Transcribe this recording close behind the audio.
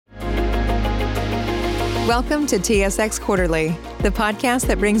Welcome to TSX Quarterly, the podcast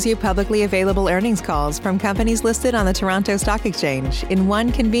that brings you publicly available earnings calls from companies listed on the Toronto Stock Exchange in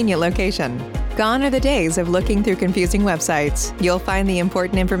one convenient location. Gone are the days of looking through confusing websites. You'll find the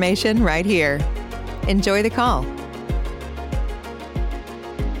important information right here. Enjoy the call.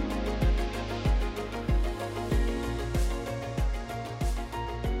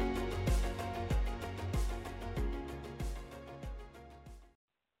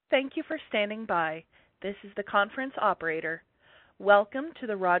 Thank you for standing by. This is the conference operator. Welcome to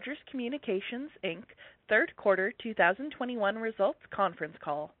the Rogers Communications Inc. Third Quarter 2021 Results Conference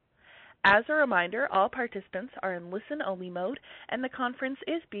Call. As a reminder, all participants are in listen-only mode and the conference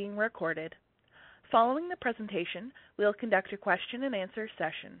is being recorded. Following the presentation, we'll conduct a question-and-answer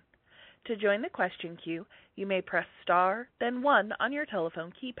session. To join the question queue, you may press star, then 1 on your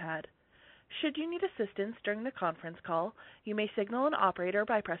telephone keypad. Should you need assistance during the conference call, you may signal an operator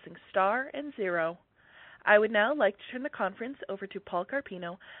by pressing star and 0. I would now like to turn the conference over to Paul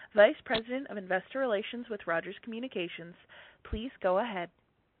Carpino, Vice President of Investor Relations with Rogers Communications. Please go ahead.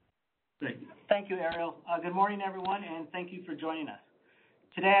 Thank you, Ariel. Good morning, everyone, and thank you for joining us.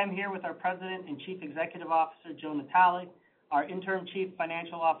 Today I'm here with our President and Chief Executive Officer, Joe Natale, our Interim Chief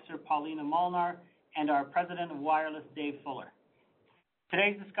Financial Officer, Paulina Molnar, and our President of Wireless, Dave Fuller.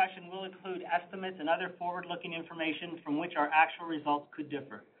 Today's discussion will include estimates and other forward-looking information from which our actual results could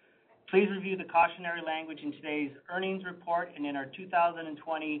differ. Please review the cautionary language in today's earnings report and in our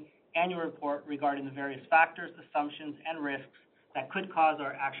 2020 annual report regarding the various factors, assumptions, and risks that could cause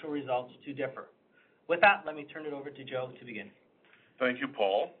our actual results to differ. With that, let me turn it over to Joe to begin. Thank you,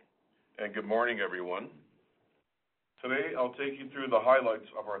 Paul, and good morning, everyone. Today, I'll take you through the highlights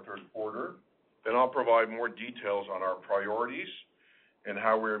of our third quarter, then I'll provide more details on our priorities and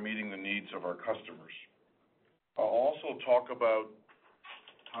how we're meeting the needs of our customers. I'll also talk about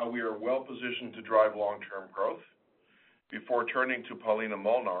how we are well positioned to drive long-term growth before turning to Paulina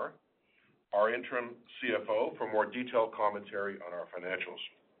Molnar, our interim CFO, for more detailed commentary on our financials.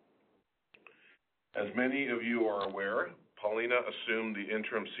 As many of you are aware, Paulina assumed the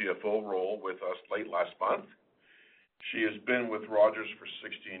interim CFO role with us late last month. She has been with Rogers for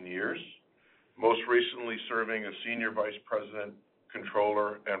 16 years, most recently serving as Senior Vice President,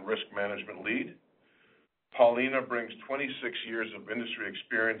 Controller, and Risk Management Lead. Paulina brings 26 years of industry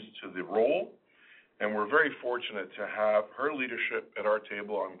experience to the role, and we're very fortunate to have her leadership at our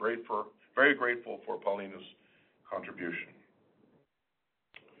table. I'm very grateful for Paulina's contribution.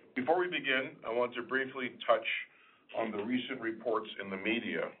 Before we begin, I want to briefly touch on the recent reports in the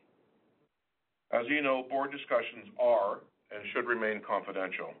media. As you know, board discussions are and should remain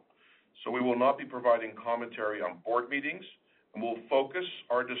confidential, so we will not be providing commentary on board meetings, and we'll focus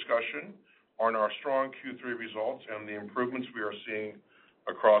our discussion on our strong Q3 results and the improvements we are seeing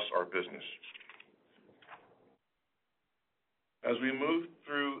across our business. As we move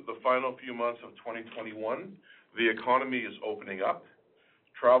through the final few months of 2021, the economy is opening up.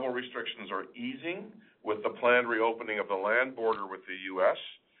 Travel restrictions are easing with the planned reopening of the land border with the U.S.,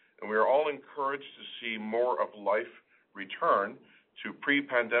 and we are all encouraged to see more of life return to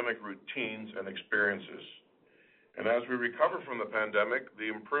pre-pandemic routines and experiences. And as we recover from the pandemic, the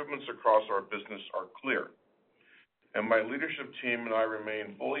improvements across our business are clear. And my leadership team and I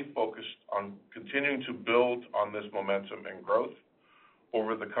remain fully focused on continuing to build on this momentum and growth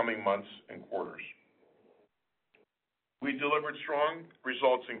over the coming months and quarters. We delivered strong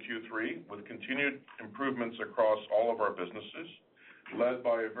results in Q3 with continued improvements across all of our businesses, led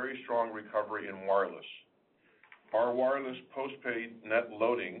by a very strong recovery in wireless. Our wireless postpaid net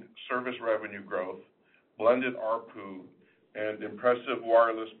loading, service revenue growth, blended ARPU, and impressive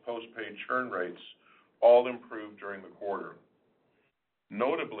wireless postpaid churn rates all improved during the quarter.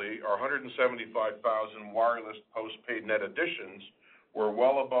 Notably, our 175,000 wireless postpaid net additions were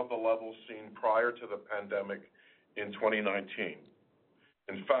well above the levels seen prior to the pandemic in 2019.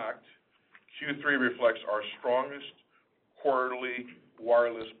 In fact, Q3 reflects our strongest quarterly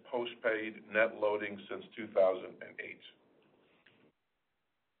wireless postpaid net loading since 2008.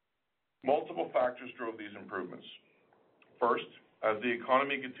 Multiple factors drove these improvements. First, as the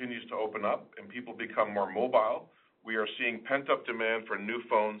economy continues to open up and people become more mobile, we are seeing pent-up demand for new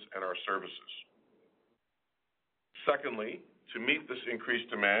phones and our services. Secondly, to meet this increased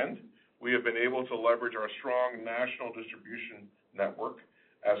demand, we have been able to leverage our strong national distribution network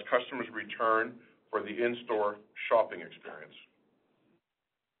as customers return for the in-store shopping experience.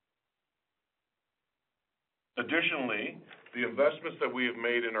 Additionally, the investments that we have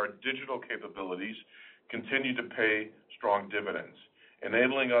made in our digital capabilities continue to pay strong dividends,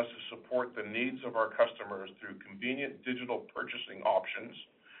 enabling us to support the needs of our customers through convenient digital purchasing options,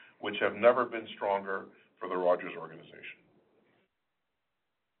 which have never been stronger for the Rogers organization.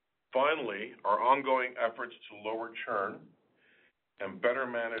 Finally, our ongoing efforts to lower churn and better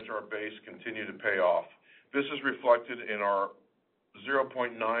manage our base continue to pay off. This is reflected in our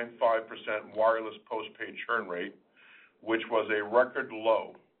 0.95% wireless postpaid churn rate, which was a record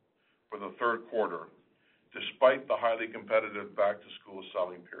low for the third quarter, despite the highly competitive back-to-school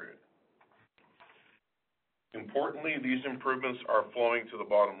selling period. Importantly, these improvements are flowing to the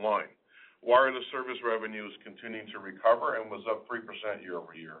bottom line. Wireless service revenue is continuing to recover and was up 3% year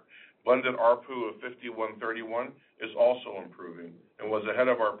over year. Blended ARPU of $51.31 is also improving and was ahead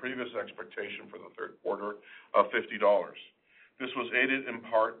of our previous expectation for the third quarter of $50. This was aided in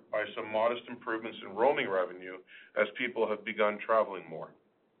part by some modest improvements in roaming revenue as people have begun traveling more.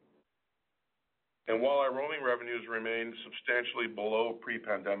 And while our roaming revenues remain substantially below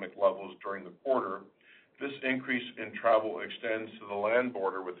pre-pandemic levels during the quarter, this increase in travel extends to the land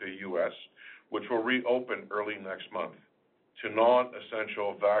border with the U.S., which will reopen early next month to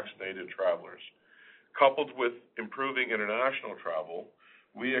non-essential vaccinated travelers. Coupled with improving international travel,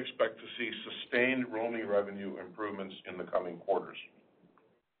 we expect to see sustained roaming revenue improvements in the coming quarters.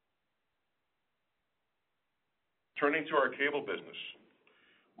 Turning to our cable business,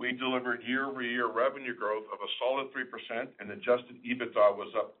 we delivered year-over-year revenue growth of a solid 3%, and adjusted EBITDA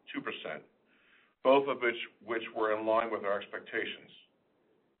was up 2%. Both of which were in line with our expectations.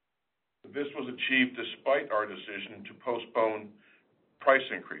 This was achieved despite our decision to postpone price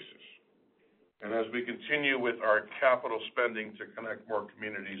increases, and as we continue with our capital spending to connect more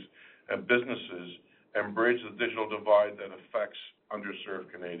communities and businesses and bridge the digital divide that affects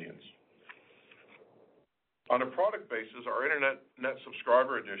underserved Canadians. On a product basis, our internet net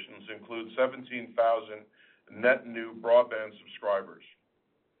subscriber additions include 17,000 net new broadband subscribers.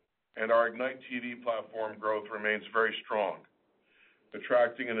 And our Ignite TV platform growth remains very strong,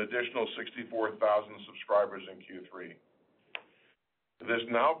 attracting an additional 64,000 subscribers in Q3. This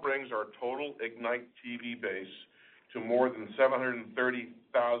now brings our total Ignite TV base to more than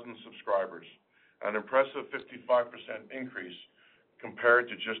 730,000 subscribers, an impressive 55% increase compared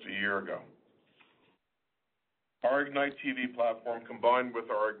to just a year ago. Our Ignite TV platform, combined with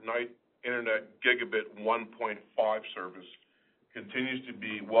our Ignite Internet Gigabit 1.5 service, continues to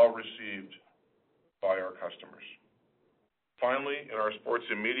be well received by our customers. Finally, in our sports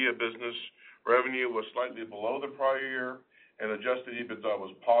and media business, revenue was slightly below the prior year, and adjusted EBITDA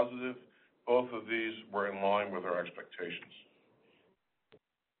was positive. Both of these were in line with our expectations.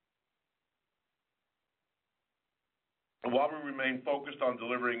 And while we remain focused on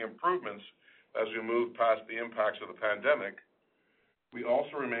delivering improvements as we move past the impacts of the pandemic, we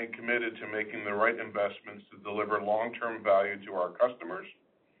also remain committed to making the right investments to deliver long-term value to our customers,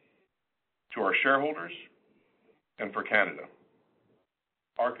 to our shareholders, and for Canada.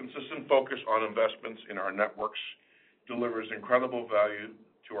 Our consistent focus on investments in our networks delivers incredible value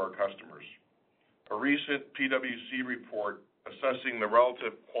to our customers. A recent PwC report assessing the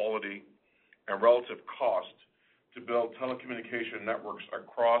relative quality and relative cost to build telecommunication networks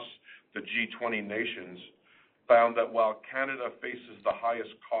across the G20 nations found that while Canada faces the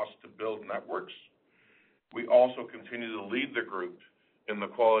highest cost to build networks, we also continue to lead the group in the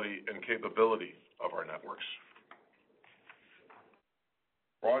quality and capability of our networks.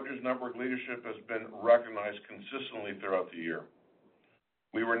 Rogers network leadership has been recognized consistently throughout the year.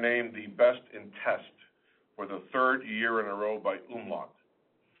 We were named the best in test for the third year in a row by Umlaut.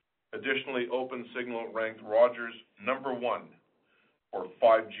 Additionally, OpenSignal ranked Rogers number one for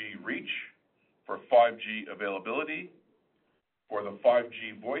 5G reach, for 5G availability, for the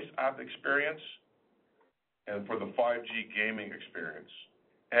 5G voice app experience, and for the 5G gaming experience,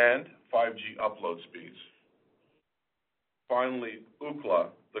 and 5G upload speeds. Finally, Ookla,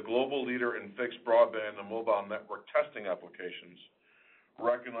 the global leader in fixed broadband and mobile network testing applications,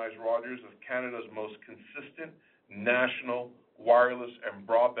 recognized Rogers as Canada's most consistent national wireless and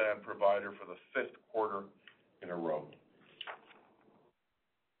broadband provider for the fifth quarter in a row.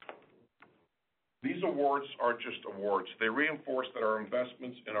 These awards aren't just awards. They reinforce that our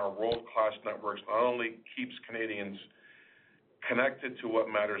investments in our world-class networks not only keeps Canadians connected to what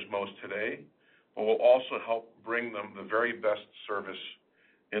matters most today, but will also help bring them the very best service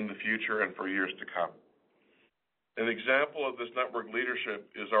in the future and for years to come. An example of this network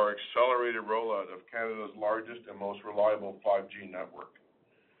leadership is our accelerated rollout of Canada's largest and most reliable 5G network.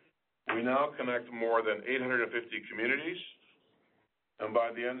 We now connect more than 850 communities, and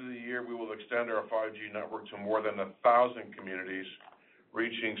by the end of the year, we will extend our 5G network to more than 1,000 communities,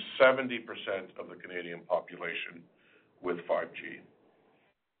 reaching 70% of the Canadian population with 5G.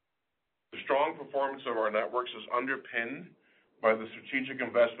 The strong performance of our networks is underpinned by the strategic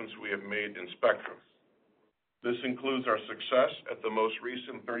investments we have made in spectrum. This includes our success at the most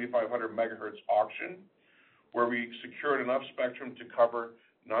recent 3,500 megahertz auction, where we secured enough spectrum to cover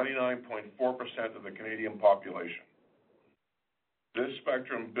 99.4% of the Canadian population. This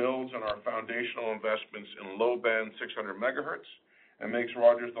spectrum builds on our foundational investments in low-band 600 megahertz and makes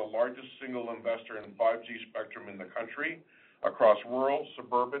Rogers the largest single investor in 5G spectrum in the country across rural,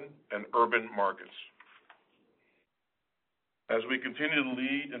 suburban, and urban markets. As we continue to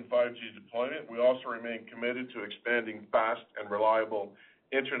lead in 5G deployment, we also remain committed to expanding fast and reliable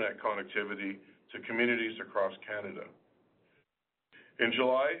internet connectivity to communities across Canada. In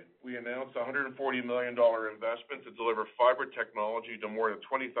July, we announced a $140 million investment to deliver fiber technology to more than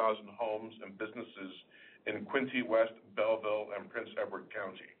 20,000 homes and businesses in Quinte West, Belleville, and Prince Edward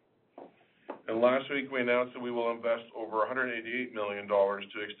County. And last week, we announced that we will invest over $188 million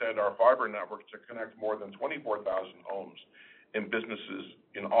to extend our fiber network to connect more than 24,000 homes and businesses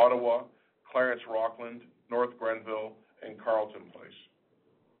in Ottawa, Clarence Rockland, North Grenville, and Carleton Place.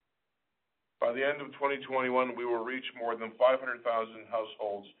 By the end of 2021, we will reach more than 500,000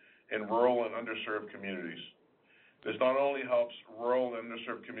 households in rural and underserved communities. This not only helps rural and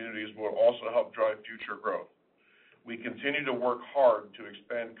underserved communities, but will also help drive future growth. We continue to work hard to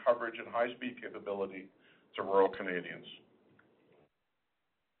expand coverage and high-speed capability to rural Canadians.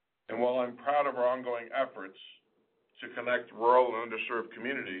 And while I'm proud of our ongoing efforts to connect rural and underserved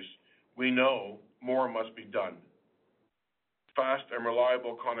communities, we know more must be done. Fast and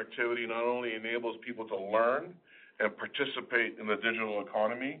reliable connectivity not only enables people to learn and participate in the digital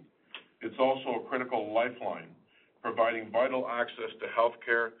economy, it's also a critical lifeline, providing vital access to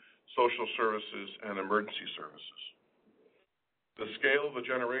healthcare, social services, and emergency services. The scale of the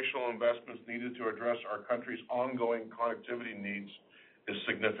generational investments needed to address our country's ongoing connectivity needs is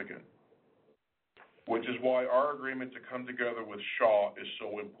significant, which is why our agreement to come together with Shaw is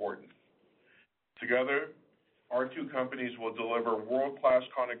so important. Together, our two companies will deliver world-class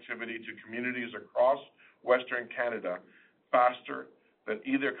connectivity to communities across Western Canada faster than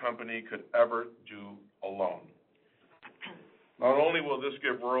either company could ever do alone. Not only will this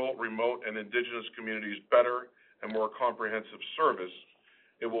give rural, remote, and Indigenous communities better and more comprehensive service,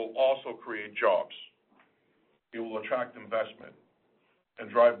 it will also create jobs. It will attract investment and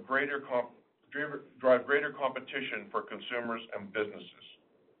drive greater competition for consumers and businesses.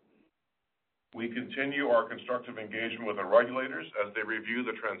 We continue our constructive engagement with the regulators as they review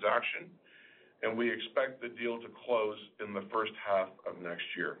the transaction, and we expect the deal to close in the first half of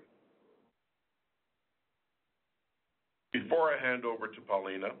next year. Before I hand over to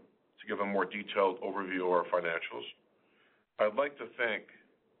Paulina to give a more detailed overview of our financials, I'd like to thank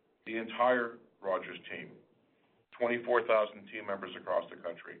the entire Rogers team, 24,000 team members across the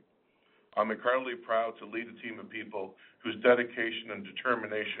country. I'm incredibly proud to lead a team of people whose dedication and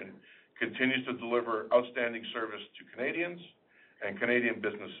determination continues to deliver outstanding service to Canadians and Canadian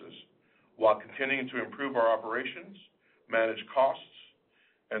businesses while continuing to improve our operations, manage costs,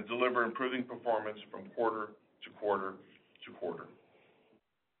 and deliver improving performance from quarter to quarter to quarter.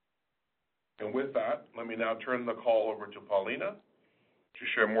 And with that, let me now turn the call over to Paulina to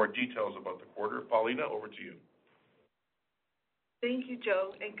share more details about the quarter. Paulina, over to you. Thank you,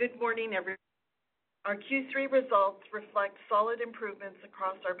 Joe, and good morning, everyone. Our Q3 results reflect solid improvements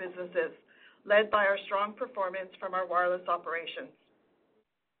across our businesses, led by our strong performance from our wireless operations.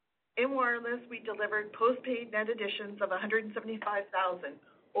 In wireless, we delivered postpaid net additions of 175,000,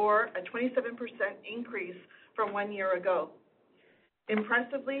 or a 27% increase from 1 year ago.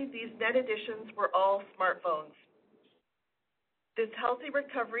 Impressively, these net additions were all smartphones. This healthy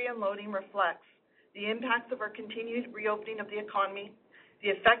recovery and loading reflects the impacts of our continued reopening of the economy, the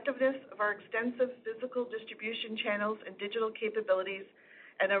effectiveness of our extensive physical distribution channels and digital capabilities,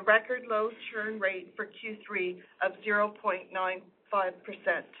 and a record low churn rate for Q3 of 0.95%.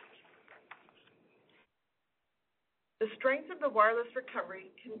 The strength of the wireless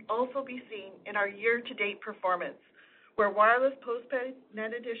recovery can also be seen in our year-to-date performance, where wireless postpaid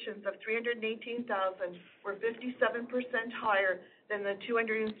net additions of 318,000 were 57% higher than the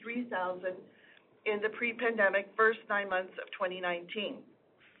 203,000 in the pre-pandemic first 9 months of 2019.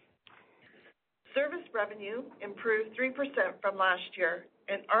 Service revenue improved 3% from last year,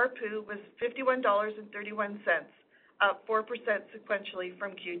 and ARPU was $51.31, up 4% sequentially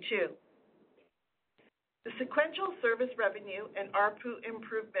from Q2. The sequential service revenue and ARPU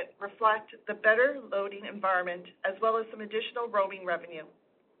improvement reflect the better loading environment as well as some additional roaming revenue.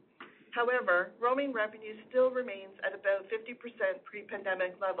 However, roaming revenue still remains at about 50%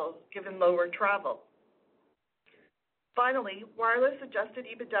 pre-pandemic levels given lower travel. Finally, wireless adjusted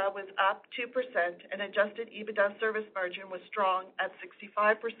EBITDA was up 2% and adjusted EBITDA service margin was strong at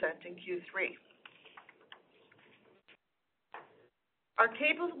 65% in Q3. Our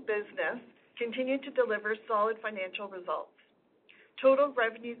cable business continued to deliver solid financial results. Total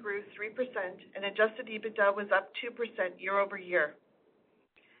revenue grew 3% and adjusted EBITDA was up 2% year over year.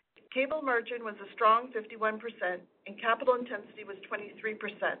 Cable margin was a strong 51% and capital intensity was 23%.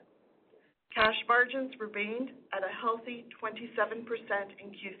 Cash margins remained at a healthy 27%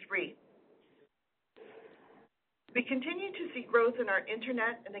 in Q3. We continue to see growth in our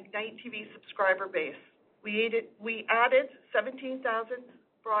internet and Ignite TV subscriber base. We added 17,000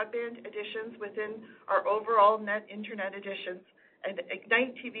 broadband additions within our overall net internet additions, and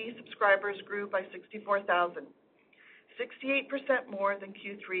Ignite TV subscribers grew by 64,000, 68% more than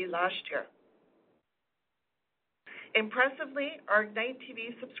Q3 last year. Impressively, our Ignite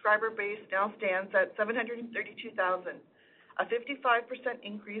TV subscriber base now stands at 732,000, a 55%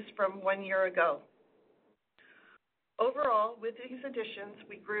 increase from 1 year ago. Overall, with these additions,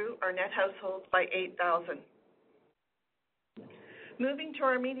 we grew our net households by 8,000. Moving to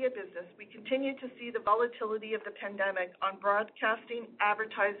our media business, we continue to see the volatility of the pandemic on broadcasting,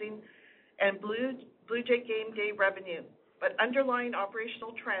 advertising, and Blue Jay Game Day revenue, but underlying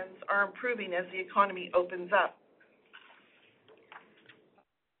operational trends are improving as the economy opens up.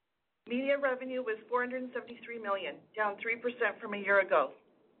 Media revenue was $473 million, down 3% from a year ago.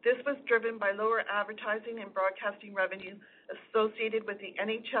 This was driven by lower advertising and broadcasting revenue associated with the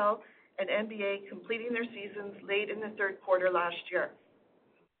NHL and NBA completing their seasons late in the third quarter last year.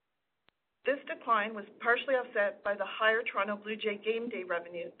 This decline was partially offset by the higher Toronto Blue Jay Game Day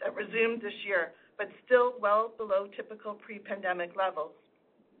revenue that resumed this year, but still well below typical pre-pandemic levels.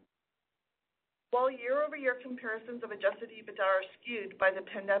 While year-over-year comparisons of adjusted EBITDA are skewed by the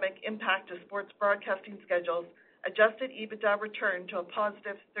pandemic impact of sports broadcasting schedules, adjusted EBITDA returned to a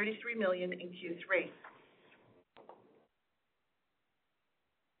positive $33 million in Q3.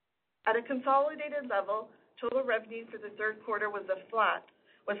 At a consolidated level, total revenue for the third quarter was flat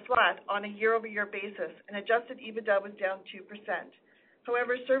on a year-over-year basis, and adjusted EBITDA was down 2%.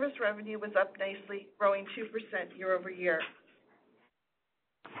 However, service revenue was up nicely, growing 2% year over year.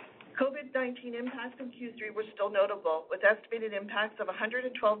 COVID-19 impacts in Q3 were still notable, with estimated impacts of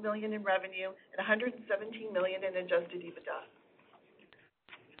 $112 million in revenue and $117 million in adjusted EBITDA.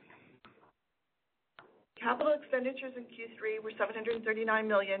 Capital expenditures in Q3 were $739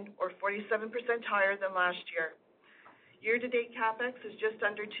 million, or 47% higher than last year. Year-to-date CapEx is just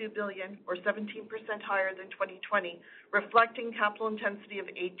under $2 billion, or 17% higher than 2020, reflecting capital intensity of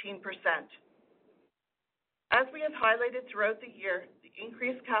 18%. As we have highlighted throughout the year, the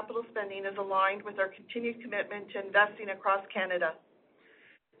increased capital spending is aligned with our continued commitment to investing across Canada.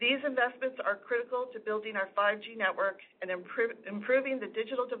 These investments are critical to building our 5G network and improving the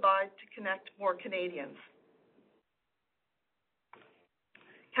digital divide to connect more Canadians.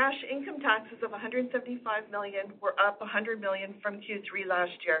 Cash income taxes of $175 million were up $100 million from Q3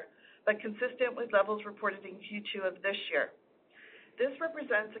 last year, but consistent with levels reported in Q2 of this year. This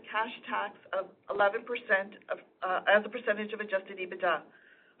represents a cash tax of 11% as a percentage of adjusted EBITDA,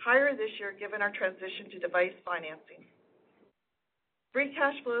 higher this year given our transition to device financing. Free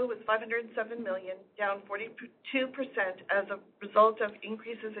cash flow was $507 million, down 42% as a result of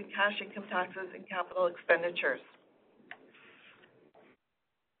increases in cash income taxes and capital expenditures.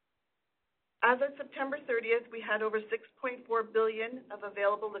 As of September 30th, we had over $6.4 billion of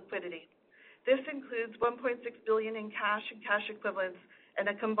available liquidity. This includes $1.6 billion in cash and cash equivalents and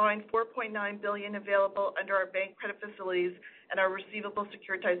a combined $4.9 billion available under our bank credit facilities and our receivable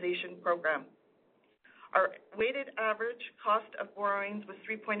securitization program. Our weighted average cost of borrowings was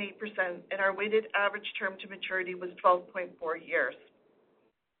 3.8%, and our weighted average term to maturity was 12.4 years.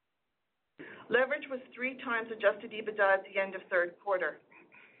 Leverage was 3 times adjusted EBITDA at the end of third quarter.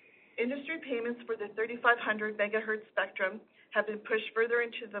 Industry payments for the 3,500 megahertz spectrum have been pushed further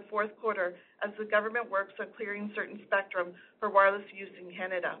into the fourth quarter as the government works on clearing certain spectrum for wireless use in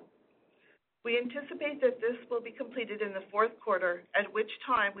Canada. We anticipate that this will be completed in the fourth quarter, at which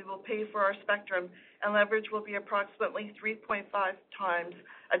time we will pay for our spectrum and leverage will be approximately 3.5 times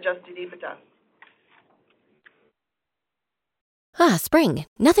adjusted EBITDA. Spring.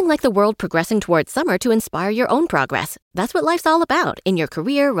 Nothing like the world progressing towards summer to inspire your own progress. That's what life's all about in your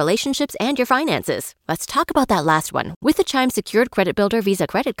career, relationships, and your finances. Let's talk about that last one. With the Chime Secured Credit Builder Visa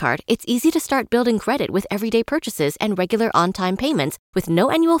Credit Card, it's easy to start building credit with everyday purchases and regular on-time payments with no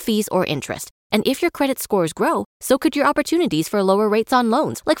annual fees or interest. And if your credit scores grow, so could your opportunities for lower rates on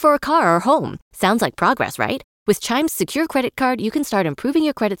loans, like for a car or home. Sounds like progress, right? With Chime's Secure Credit Card, you can start improving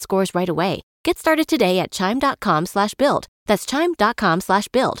your credit scores right away. Get started today at chime.com/build. That's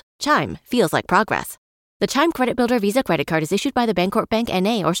chime.com/build. Chime feels like progress. The Chime Credit Builder Visa Credit Card is issued by the Bancorp Bank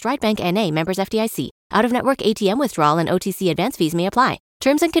N.A. or Stride Bank N.A. members FDIC. Out-of-network ATM withdrawal and OTC advance fees may apply.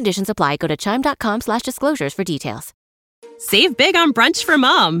 Terms and conditions apply. Go to chime.com/disclosures for details. Save big on brunch for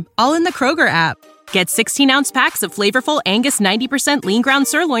mom, all in the Kroger app. Get 16-ounce packs of flavorful Angus 90% lean ground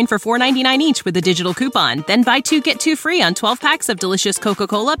sirloin for $4.99 each with a digital coupon. Then buy 2, get 2 free on 12 packs of delicious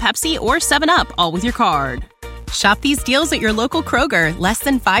Coca-Cola, Pepsi, or 7-Up, all with your card. Shop these deals at your local Kroger, less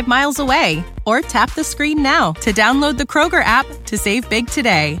than 5 miles away. Or tap the screen now to download the Kroger app to save big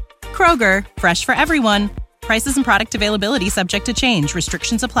today. Kroger, fresh for everyone. Prices and product availability subject to change.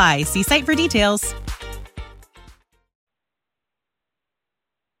 Restrictions apply. See site for details.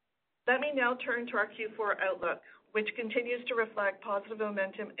 Let me now turn to our Q4 outlook, which continues to reflect positive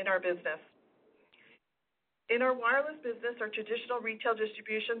momentum in our business. In our wireless business, our traditional retail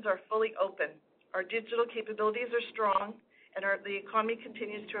distributions are fully open. Our digital capabilities are strong, and the economy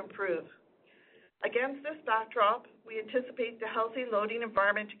continues to improve. Against this backdrop, we anticipate the healthy loading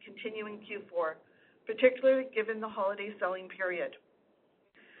environment to continue in Q4, particularly given the holiday selling period.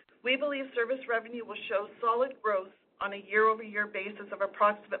 We believe service revenue will show solid growth on a year-over-year basis of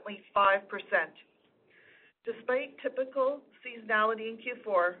approximately 5%. Despite typical seasonality in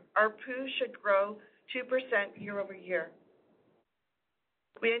Q4, our ARPU should grow 2% year-over-year.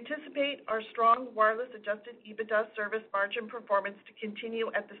 We anticipate our strong wireless adjusted EBITDA service margin performance to continue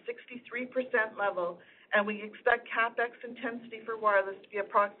at the 63% level, and we expect CapEx intensity for wireless to be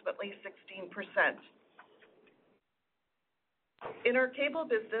approximately 16%. In our cable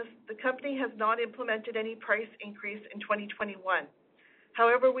business, the company has not implemented any price increase in 2021.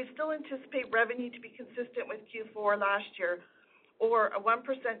 However, we still anticipate revenue to be consistent with Q4 last year, or a 1%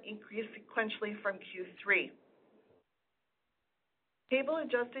 increase sequentially from Q3. Cable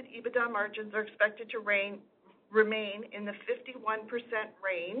adjusted EBITDA margins are expected to remain in the 51%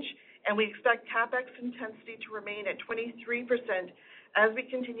 range, and we expect CapEx intensity to remain at 23% as we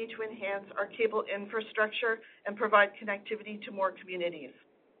continue to enhance our cable infrastructure and provide connectivity to more communities.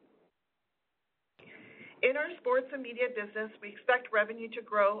 In our sports and media business, we expect revenue to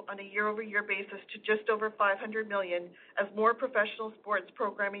grow on a year-over-year basis to just over $500 million as more professional sports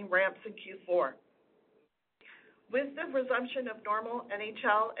programming ramps in Q4. With the resumption of normal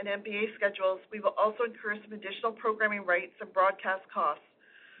NHL and NBA schedules, we will also incur some additional programming rights and broadcast costs.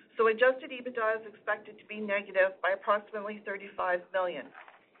 So adjusted EBITDA is expected to be negative by approximately $35 million.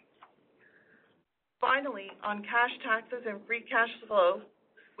 Finally, on cash taxes and free cash flow,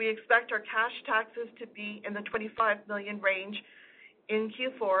 we expect our cash taxes to be in the $25 million range in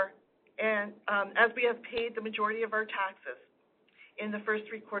Q4, and as we have paid the majority of our taxes in the first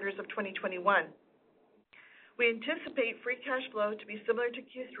 3 quarters of 2021. We anticipate free cash flow to be similar to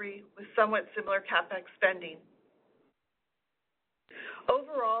Q3 with somewhat similar CapEx spending.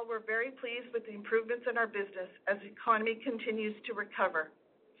 Overall, we're very pleased with the improvements in our business as the economy continues to recover.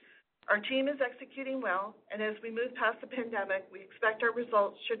 Our team is executing well, and as we move past the pandemic, we expect our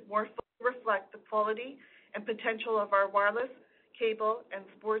results should more fully reflect the quality and potential of our wireless, cable, and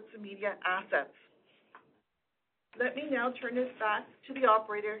sports and media assets. Let me now turn this back to the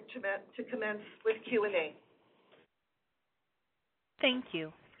operator to commence with Q&A. Thank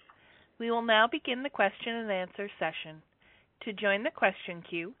you. We will now begin the question and answer session. To join the question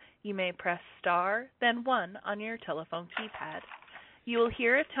queue, you may press star, then 1 on your telephone keypad. You will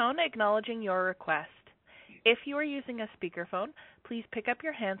hear a tone acknowledging your request. If you are using a speakerphone, please pick up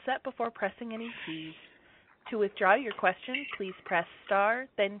your handset before pressing any keys. To withdraw your question, please press star,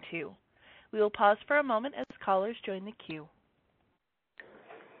 then 2. We will pause for a moment as callers join the queue.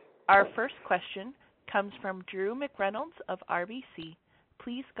 Our first question comes from Drew McReynolds of RBC.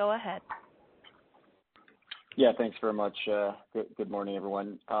 Please go ahead. Yeah, thanks very much. Good morning,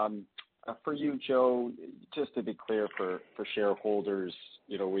 everyone. For you, Joe, just to be clear for shareholders,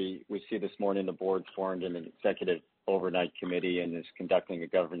 we see this morning the board formed an executive overnight committee and is conducting a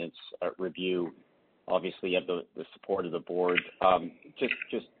governance review. Obviously, you have the support of the board.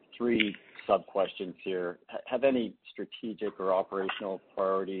 Just 3 sub-questions here. Have any strategic or operational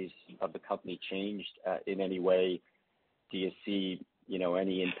priorities of the company changed in any way? Do you see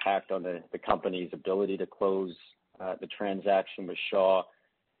any impact on the company's ability to close the transaction with Shaw?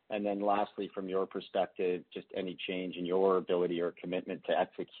 And then lastly, from your perspective, just any change in your ability or commitment to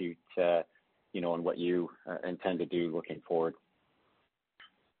execute, on what you intend to do looking forward?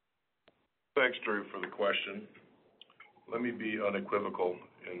 Thanks, Drew, for the question. Let me be unequivocal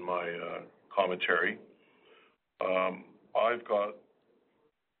in my commentary. I've got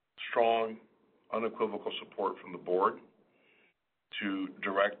strong, unequivocal support from the board to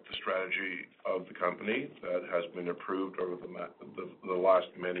direct the strategy of the company that has been approved over the last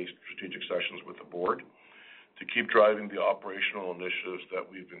many strategic sessions with the board, to keep driving the operational initiatives that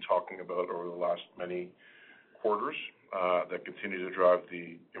we've been talking about over the last many quarters that continue to drive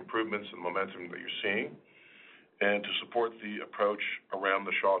the improvements and momentum that you're seeing, and to support the approach around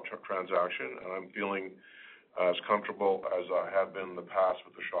the Shaw transaction. And I'm feeling as comfortable as I have been in the past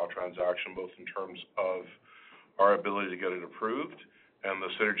with the Shaw transaction, both in terms of our ability to get it approved and the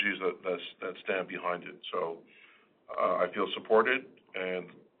synergies that stand behind it. So I feel supported, and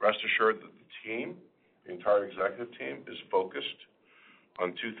rest assured that the team, the entire executive team, is focused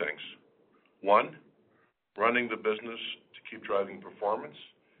on two things. One, running the business to keep driving performance,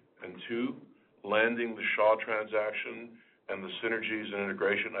 and two, landing the Shaw transaction and the synergies and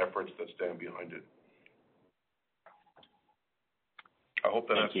integration efforts that stand behind it. I hope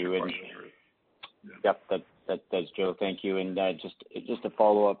that answers your question, Drew. Yep, that does, Joe. Thank you. And just to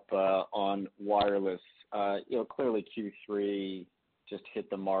follow up on wireless, clearly Q3 just hit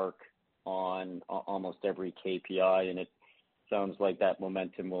the mark on almost every KPI, and it sounds like that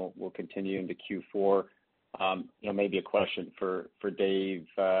momentum will continue into Q4. Maybe a question for Dave,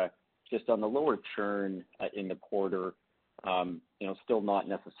 just on the lower churn in the quarter, still not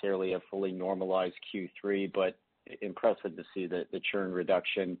necessarily a fully normalized Q3, but impressive to see the churn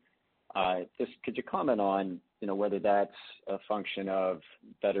reduction. Just could you comment on, whether that's a function of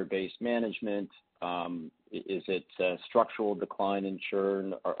better base management? Is it a structural decline in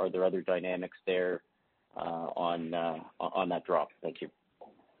churn? Are there other dynamics there on that drop? Thank you.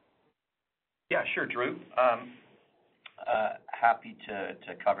 Yeah, sure, Drew. Happy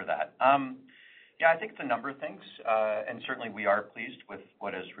to cover that. I think it's a number of things, and certainly we are pleased with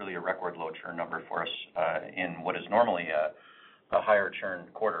what is really a record low churn number for us in what is normally a higher churn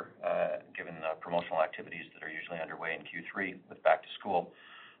quarter, given the promotional activities that are usually underway in Q3 with back to school.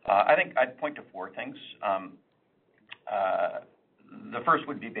 I think I'd point to four things. The first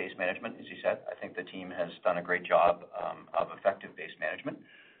would be base management, as you said. I think the team has done a great job of effective base management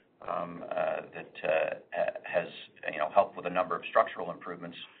that has helped with a number of structural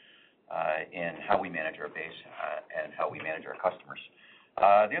improvements in how we manage our base and how we manage our customers.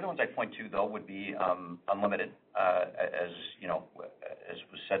 The other ones I'd point to, though, would be unlimited. As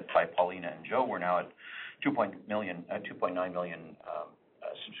was said by Paulina and Joe, we're now at 2.9 million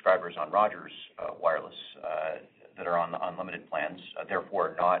subscribers on Rogers Wireless that are on the unlimited plans,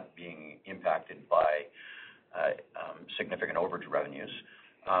 therefore not being impacted by significant overage revenues.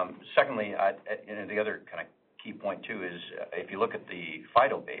 Secondly, the other kind of key point, too, is if you look at the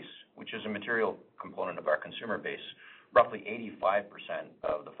Fido base, which is a material component of our consumer base, roughly 85%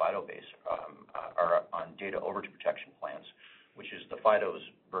 of the Fido base are on data overage protection plans, which is the Fido's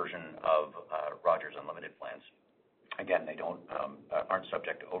version of Rogers Unlimited plans. Again, they aren't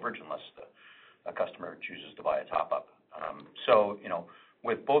subject to overage unless a customer chooses to buy a top-up.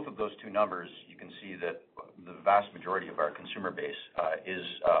 With both of those two numbers, you can see that the vast majority of our consumer base is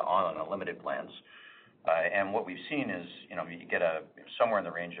on unlimited plans. And what we've seen is, you get somewhere in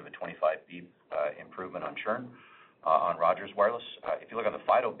the range of a 25 BP improvement on churn on Rogers Wireless. If you look at the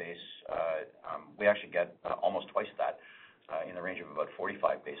Fido base, we actually get almost twice that, in the range of about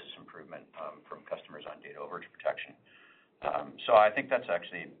 45 basis improvement from customers on data overage protection. So I think that's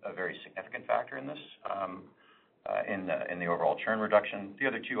actually a very significant factor in this, in the overall churn reduction. The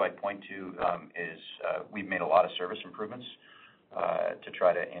other two I'd point to is we've made a lot of service improvements to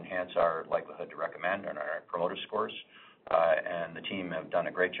try to enhance our likelihood to recommend and our promoter scores. And the team have done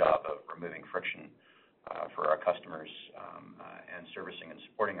a great job of removing friction for our customers and servicing and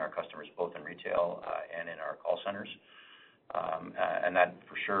supporting our customers both in retail and in our call centers. And that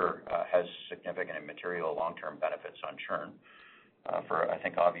for sure has significant and material long-term benefits on churn for, I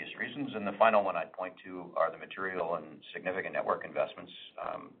think, obvious reasons. And the final one I'd point to are the material and significant network investments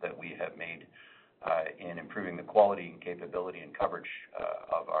that we have made in improving the quality and capability and coverage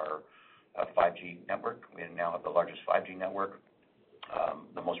of our 5G network. We now have the largest 5G network,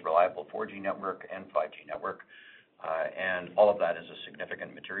 the most reliable 4G network and 5G network. And all of that is a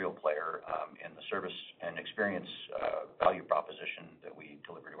significant material player in the service and experience value proposition that we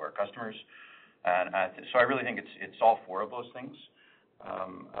deliver to our customers. And so I really think it's all four of those things,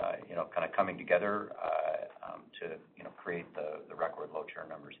 kind of coming together to create the record low churn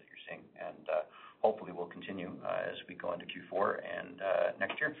numbers that you're seeing. And hopefully will continue as we go into Q4 and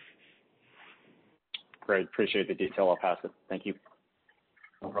next year. Great. Appreciate the detail. I'll pass it. Thank you.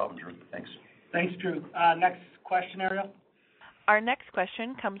 No problem, Drew. Thanks. Thanks, Drew. Next question, Ariel. Our next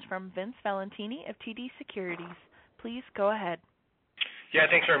question comes from Vince Valentini of TD Securities. Please go ahead. Yeah,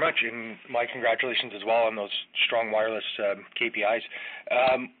 thanks very much, and my congratulations as well on those strong wireless KPIs.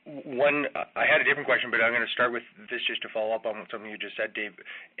 I had a different question, but I'm going to start with this just to follow up on something you just said, Dave.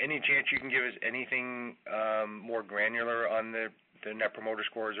 Any chance you can give us anything more granular on the Net Promoter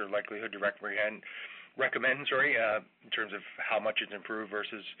Scores or likelihood to recommend, in terms of how much it's improved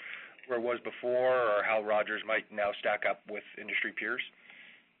versus where it was before, or how Rogers might now stack up with industry peers?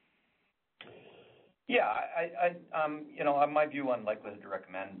 Yeah, my view on likelihood to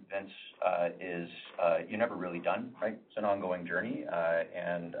recommend, Vince, is you're never really done, right? It's an ongoing journey,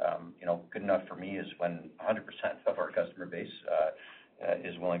 and good enough for me is when 100% of our customer base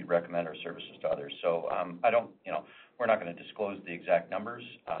is willing to recommend our services to others. So we're not going to disclose the exact numbers.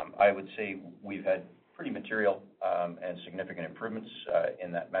 I would say we've had pretty material and significant improvements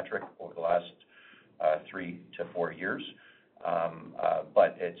in that metric over the last 3 to 4 years.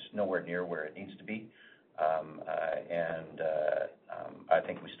 But it's nowhere near where it needs to be. I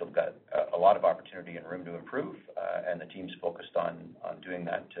think we still got a lot of opportunity and room to improve, and the team's focused on doing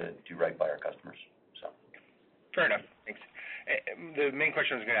that to do right by our customers. So, fair enough. Thanks. The main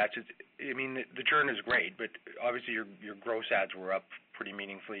question I was going to ask is, the churn is great, but obviously your gross adds were up pretty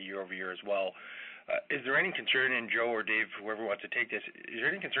meaningfully year over year as well. Is there any concern, and Joe or Dave, whoever wants to take this, is there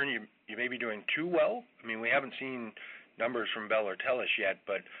any concern you may be doing too well? We haven't seen numbers from Bell or TELUS yet,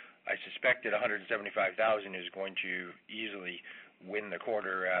 but I suspect that 175,000 is going to easily win the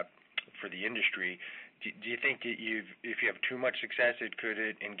quarter for the industry. Do you think if you have too much success, it could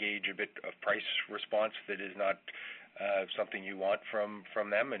engage a bit of price response that is not something you want from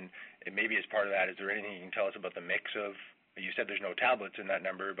them? And maybe as part of that, is there anything you can tell us about the mix of, you said there's no tablets in that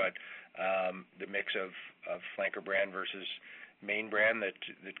number, but the mix of flanker brand versus main brand that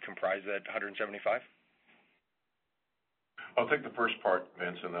comprise that 175? I'll take the first part,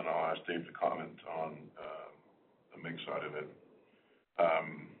 Vince, and then I'll ask Dave to comment on the mix side of it.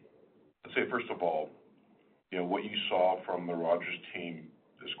 I'd say, first of all, what you saw from the Rogers team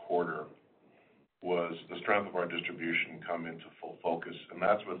this quarter was the strength of our distribution come into full focus, and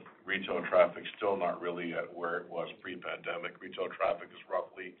that's with retail traffic still not really at where it was pre-pandemic. Retail traffic is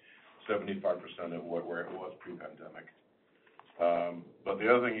roughly 75% of where it was pre-pandemic. But the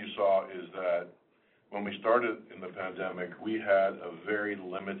other thing you saw is that when we started in the pandemic, we had a very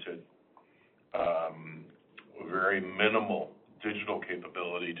limited, very minimal digital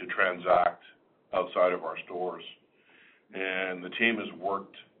capability to transact outside of our stores. And the team has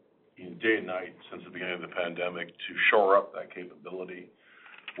worked day and night since the beginning of the pandemic to shore up that capability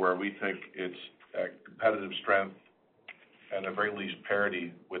where we think it's a competitive strength and at very least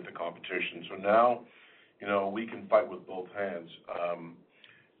parity with the competition. So now, we can fight with both hands.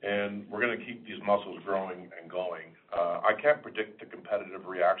 And we're going to keep these muscles growing and going. I can't predict the competitive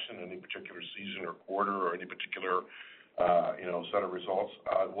reaction in any particular season or quarter or any particular, set of results.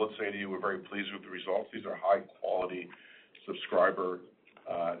 I will say to you, we're very pleased with the results. These are high-quality subscriber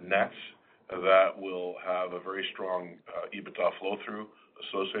nets that will have a very strong EBITDA flow-through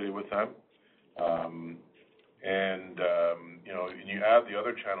associated with them. And you add the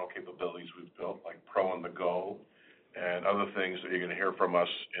other channel capabilities we've built, like Pro on the Go, and other things that you're going to hear from us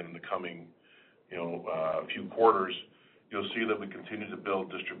in the coming, few quarters, you'll see that we continue to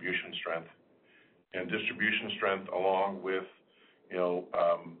build distribution strength. And distribution strength along with,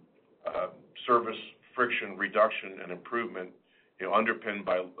 service friction reduction and improvement, underpinned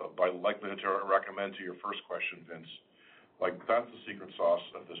by likelihood to recommend to your first question, Vince. Like, that's the secret sauce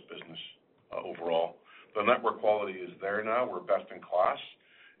of this business overall. The network quality is there now. We're best in class.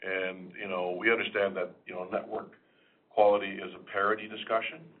 And, we understand that, network quality is a parity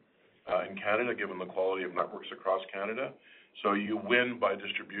discussion in Canada, given the quality of networks across Canada. So you win by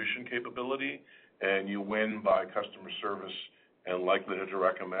distribution capability, and you win by customer service and likelihood to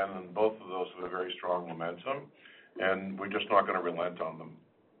recommend, and both of those have a very strong momentum, and we're just not going to relent on them.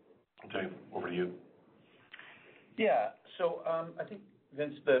 Dave, over to you. Yeah, so I think,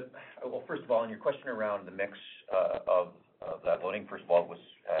 Vince, first of all, in your question around the mix of that loading, first of all, was,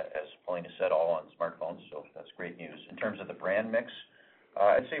 as Paulina said, all on smartphones, so that's great news. In terms of the brand mix,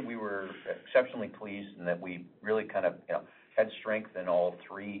 I'd say we were exceptionally pleased in that we really kind of, had strength in all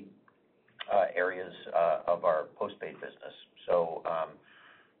three areas of our postpaid business. So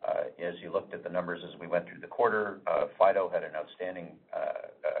as you looked at the numbers as we went through the quarter, Fido had an outstanding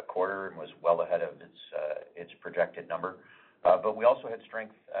quarter and was well ahead of its projected number. But we also had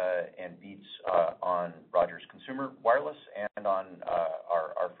strength and beats on Rogers Consumer Wireless and on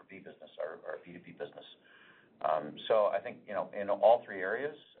our R4B business, our B2B business. So I think, in all three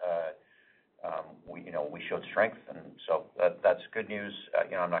areas, we showed strength, and so that's good news.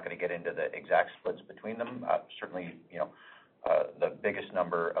 I'm not going to get into the exact splits between them. Certainly, The biggest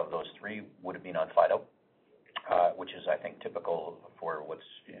number of those three would have been on Fido, which is, I think, typical for what's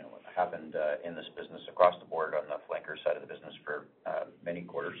happened in this business across the board on the flanker side of the business for many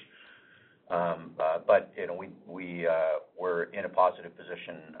quarters. But we were in a positive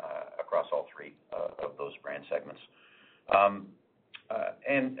position across all three of those brand segments.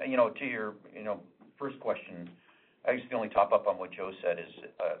 And to your first question, I guess the only top up on what Joe said is,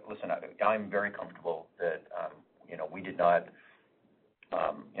 listen, I'm very comfortable that we did not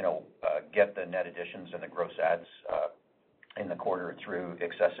get the net additions and the gross adds in the quarter through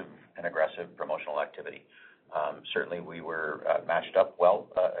excessive and aggressive promotional activity. Certainly, we were matched up well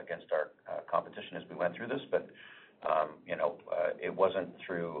against our competition as we went through this, but it wasn't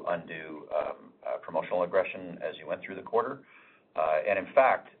through undue promotional aggression as you went through the quarter. And in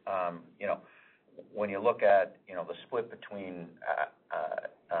fact, when you look at the split between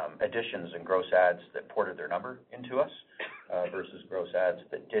additions and gross adds that ported their number into us versus gross adds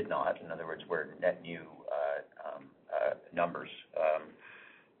that did not, in other words, were net new numbers.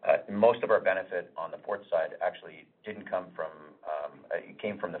 Most of our benefit on the port side actually didn't come from, it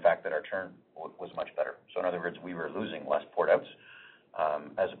came from the fact that our churn was much better. So in other words, we were losing less port outs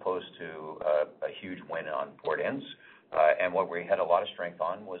as opposed to a huge win on port ins. And what we had a lot of strength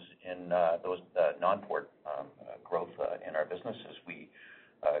on was in those non-port growth in our business as we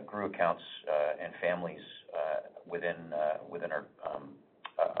grew accounts and families within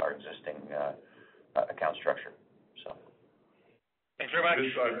our existing account structure. So. Thanks very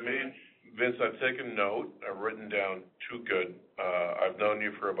much. Vince, I've taken note. I've written down too good. I've known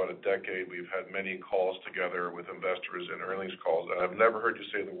you for about a decade. We've had many calls together with investors and earnings calls, and I've never heard you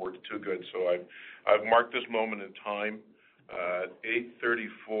say the word too good. So I've marked this moment in time at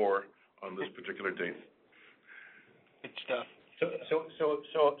 8:34 on this particular date. Good stuff. So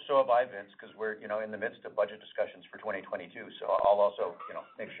have I, Vince, because we're in the midst of budget discussions for 2022. So I'll also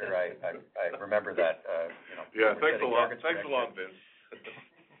make sure I remember that. Yeah, thanks a lot. Thanks a lot, Vince.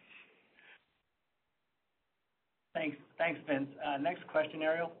 Thanks, Vince. Next question,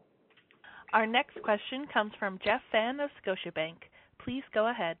 Ariel. Our next question comes from Jeff Fan of Scotiabank. Please go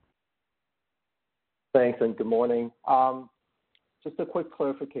ahead. Thanks, and good morning. Just a quick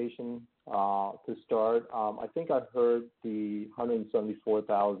clarification to start. I think I heard the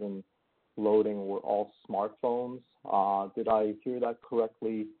 174,000 loading were all smartphones. Did I hear that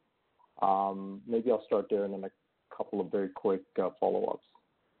correctly? Maybe I'll start there and then a couple of very quick follow-ups.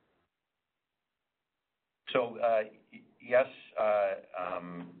 So, yes,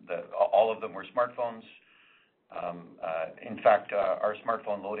 all of them were smartphones. In fact, our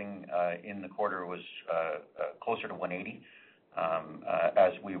smartphone loading in the quarter was closer to 180,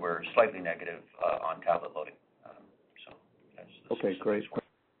 as we were slightly negative on tablet loading. Okay, great.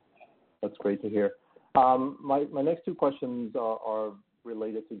 That's great to hear. My next two questions are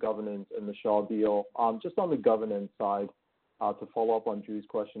related to governance and the Shaw deal. Just on the governance side, to follow up on Drew's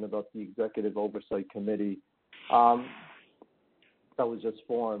question about the Executive Oversight Committee that was just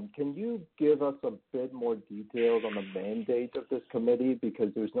formed. Can you give us a bit more details on the mandate of this committee,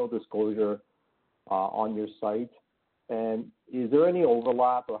 because there's no disclosure on your site? And is there any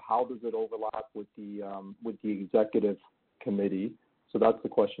overlap, or how does it overlap with the Executive Committee? So that's the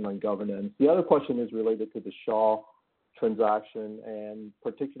question on governance. The other question is related to the Shaw transaction, and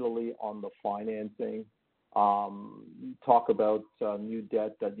particularly on the financing. You talk about new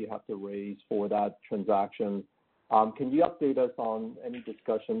debt that you have to raise for that transaction. Can you update us on any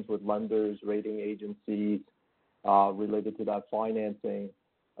discussions with lenders, rating agencies related to that financing,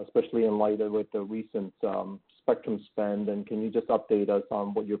 especially in light of with the recent spectrum spend? And can you just update us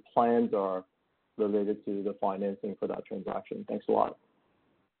on what your plans are related to the financing for that transaction? Thanks a lot.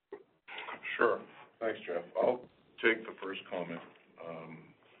 Sure. Thanks, Jeff. I'll take the first comment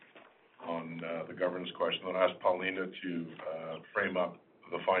on the governance question, then ask Paulina to frame up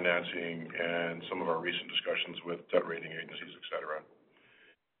the financing and some of our recent discussions with debt rating agencies, et cetera.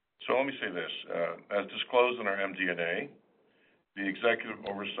 So let me say this. As disclosed in our MD&A, the Executive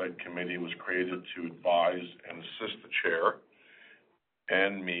Oversight Committee was created to advise and assist the chair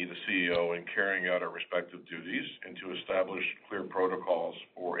and me, the CEO, in carrying out our respective duties and to establish clear protocols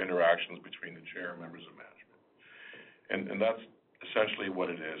for interactions between the chair and members of management. And that's essentially what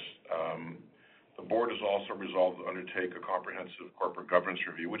it is. The board has also resolved to undertake a comprehensive corporate governance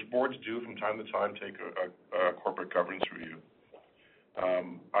review, which boards do from time to time take a corporate governance review.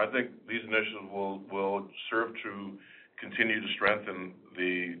 I think these initiatives will serve to continue to strengthen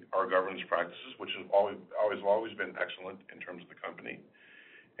our governance practices, which have always been excellent in terms of the company.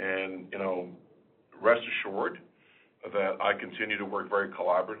 And, rest assured that I continue to work very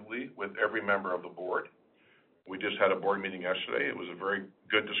collaboratively with every member of the board We just had a board meeting yesterday. It was a very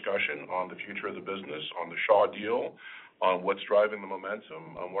good discussion on the future of the business, on the Shaw deal, on what's driving the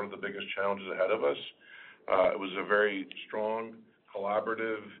momentum, on what are the biggest challenges ahead of us. It was a very strong,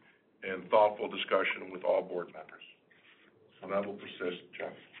 collaborative, and thoughtful discussion with all board members. So that will persist,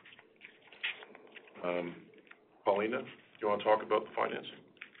 Jeff. Paulina, do you want to talk about the financing?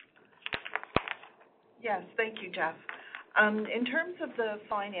 Yes, thank you, Jeff. In terms of the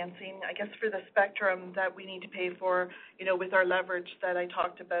financing, I guess for the spectrum that we need to pay for, with our leverage that I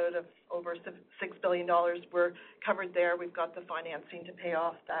talked about of over $6 billion, we're covered there. We've got the financing to pay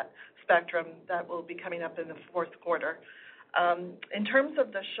off that spectrum that will be coming up in the fourth quarter. In terms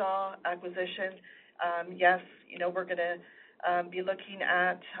of the Shaw acquisition, yes, we're going to be looking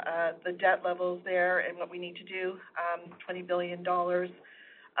at the debt levels there and what we need to do, $20 billion.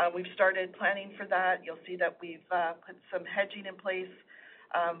 We've started planning for that. You'll see that we've put some hedging in place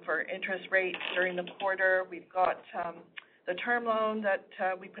for interest rates during the quarter. We've got the term loan that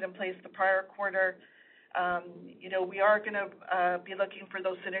we put in place the prior quarter. We are going to be looking for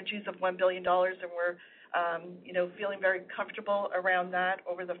those synergies of $1 billion, and we're feeling very comfortable around that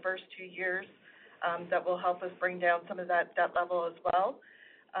over the first 2 years. That will help us bring down some of that debt level as well.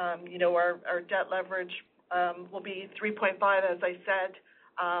 Our debt leverage will be 3.5, as I said.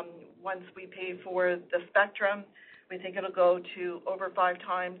 Once we pay for the spectrum, we think it'll go to over 5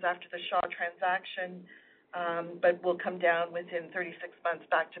 times after the Shaw transaction, but will come down within 36 months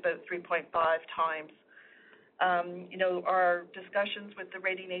back to about 3.5 times. Our discussions with the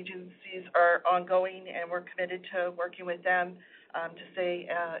rating agencies are ongoing, and we're committed to working with them to stay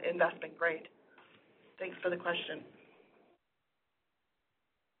investment grade. Thanks for the question.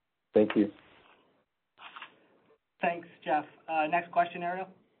 Thank you. Thanks, Jeff. Next question, Ariel.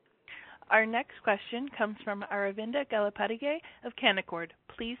 Our next question comes from Aravinda Galappatthige of Canaccord.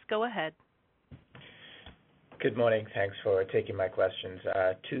 Please go ahead. Good morning. Thanks for taking my questions.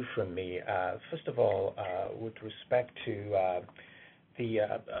 2 from me. First of all, with respect to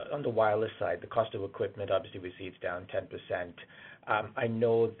on the wireless side, the cost of equipment, obviously we see it's down 10%. I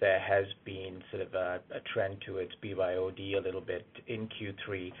know there has been sort of a trend towards BYOD a little bit in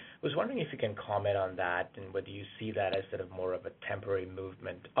Q3. I was wondering if you can comment on that and whether you see that as sort of more of a temporary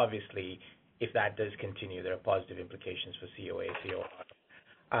movement. Obviously, if that does continue, there are positive implications for COA,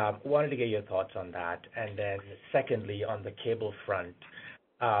 COR. Wanted to get your thoughts on that. And then secondly, on the cable front,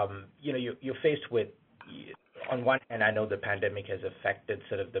 you're faced with, on one hand, I know the pandemic has affected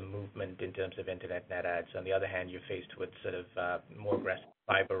sort of the movement in terms of internet net adds. On the other hand, you're faced with sort of more aggressive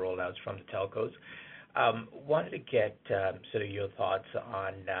fiber rollouts from the telcos. Wanted to get sort of your thoughts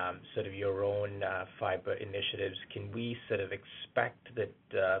on sort of your own fiber initiatives. Can we sort of expect that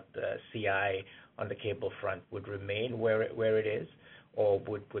the CI on the cable front would remain where it is, or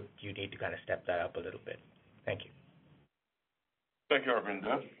would you need to kind of step that up a little bit? Thank you. Thank you,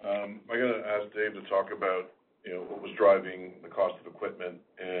 Aravinda. I'm going to ask Dave to talk about what was driving the cost of equipment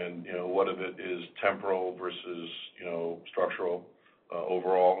and what of it is temporal versus structural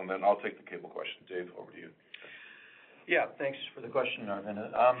overall, and then I'll take the cable question. Dave, over to you. Yeah, thanks for the question,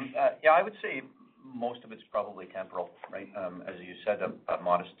 Aravinda. I would say most of it's probably temporal, right? As you said, a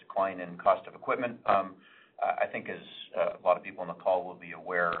modest decline in cost of equipment. I think as a lot of people on the call will be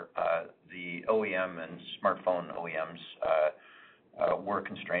aware, the OEM and smartphone OEMs were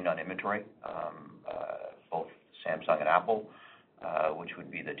constrained on inventory, both Samsung and Apple, which would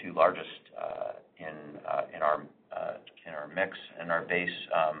be the 2 largest in our mix and our base,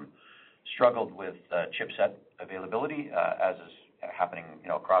 struggled with chipset availability, as is happening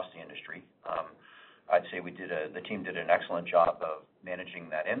across the industry. I'd say the team did an excellent job of managing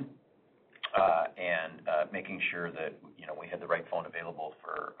that in and making sure that we had the right phone available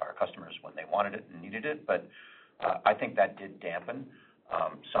for our customers when they wanted it and needed it. But I think that did dampen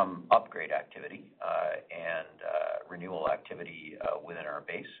some upgrade activity and renewal activity within our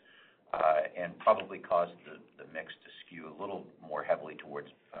base, and probably caused the mix to skew a little more heavily towards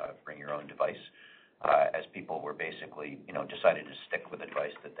bring your own device, as people were basically decided to stick with the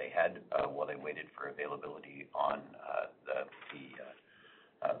device that they had while they waited for availability on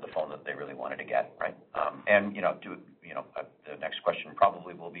the phone that they really wanted to get, right? And the next question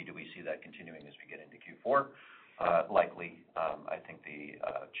probably will be, do we see that continuing as we get into Q4? Likely. I think the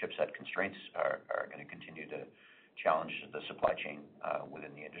chipset constraints are going to continue to challenge the supply chain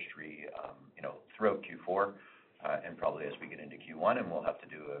within the industry, throughout Q4 and probably as we get into Q1. And we'll have to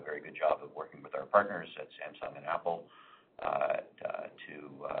do a very good job of working with our partners at Samsung and Apple to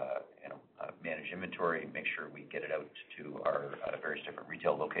manage inventory, make sure we get it out to our various different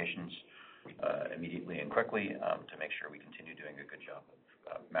retail locations immediately and quickly to make sure we continue doing a good job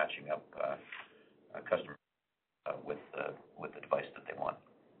of matching up customer with the device that they want.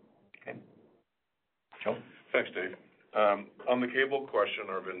 Okay. Joe? Thanks, Dave. On the cable question,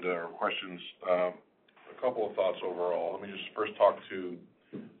 Aravinda, or questions, a couple of thoughts overall. Let me just first talk to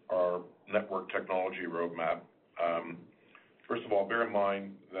our network technology roadmap. First of all, bear in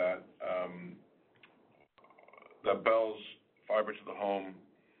mind that Bell's fiber to the home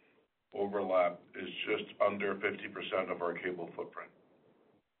overlap is just under 50% of our cable footprint.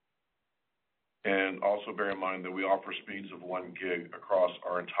 And also bear in mind that we offer speeds of 1 gig across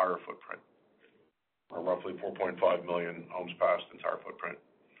our entire footprint, or roughly 4.5 million homes passed entire footprint.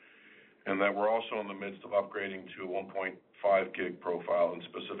 And that we're also in the midst of upgrading to a 1.5 gig profile in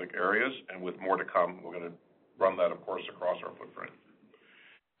specific areas, and with more to come. We're going to run that, of course, across our footprint.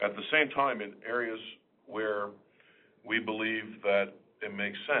 At the same time, in areas where we believe that it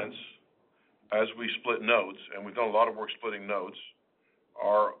makes sense, as we split nodes, and we've done a lot of work splitting nodes,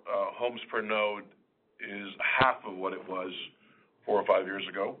 our homes per node is half of what it was 4 or 5 years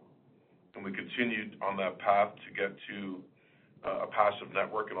ago. And we continued on that path to get to a passive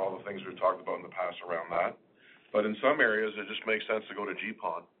network and all the things we've talked about in the past around that. But in some areas, it just makes sense to go to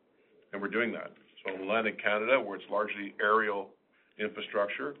GPON, and we're doing that. So in Atlantic Canada, where it's largely aerial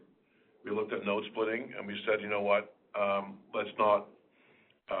infrastructure, we looked at node splitting, and we said, you know what, let's not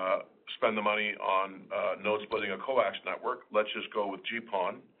spend the money on node splitting a coax network. Let's just go with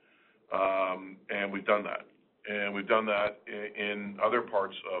GPON, and we've done that. And we've done that in other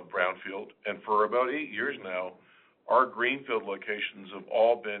parts of brownfield. And for about 8 years now, our greenfield locations have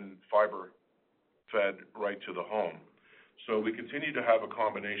all been fiber fed right to the home. So we continue to have a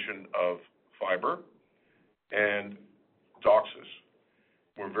combination of fiber and DOCSIS.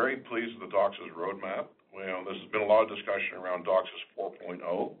 We're very pleased with the DOCSIS roadmap. Well, there's been a lot of discussion around DOCSIS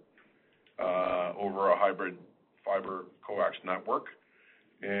 4.0 over a hybrid fiber coax network.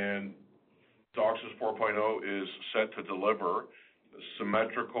 And DOCSIS 4.0 is set to deliver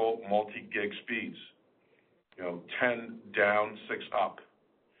symmetrical multi-gig speeds, 10 down, 6 up,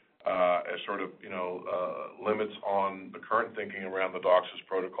 as sort of, limits on the current thinking around the DOCSIS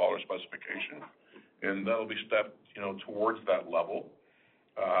protocol or specification. And that'll be stepped, towards that level.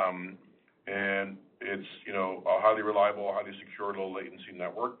 And it's, a highly reliable, highly secure, low latency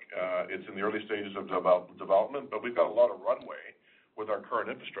network. It's in the early stages of development, but we've got a lot of runway with our current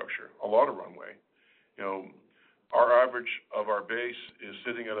infrastructure, a lot of runway. Our average of our base is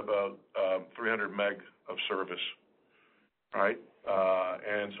sitting at about 300 meg of service, right?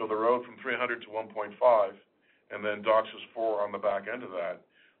 And so the road from 300 to 1.5, and then DOCSIS 4 on the back end of that,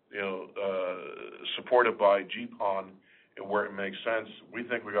 supported by GPON, and where it makes sense, we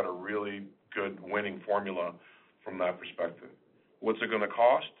think we got a really good winning formula from that perspective. What's it going to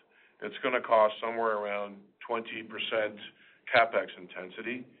cost? It's going to cost somewhere around 20% CapEx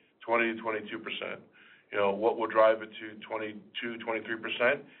intensity, 20 to 22%. What will drive it to 22,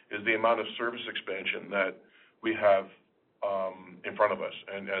 23% is the amount of service expansion that we have in front of us.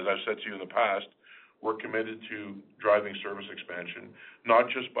 And as I've said to you in the past, we're committed to driving service expansion, not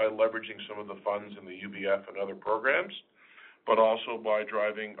just by leveraging some of the funds in the UBF and other programs, but also by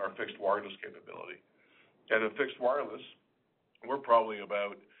driving our fixed wireless capability. And in fixed wireless, we're probably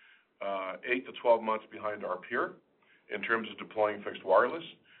about 8 to 12 months behind our peer in terms of deploying fixed wireless.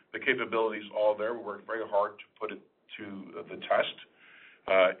 The capability is all there. We worked very hard to put it to the test.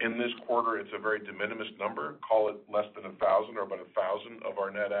 In this quarter, it's a very de minimis number. Call it less than 1,000 or about 1,000 of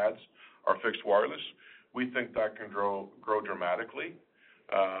our net adds are fixed wireless. We think that can grow dramatically.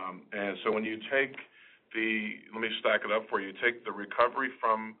 And so when you take let me stack it up for you, take the recovery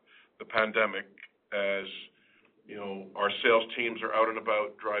from the pandemic as, our sales teams are out and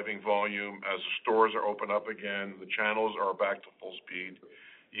about driving volume, as stores are open up again, the channels are back to full speed.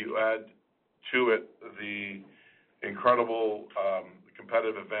 You add to it the incredible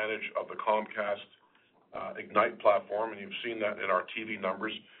competitive advantage of the Comcast Ignite platform, and you've seen that in our TV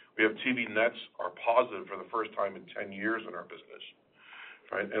numbers. We have TV nets are positive for the first time in 10 years in our business,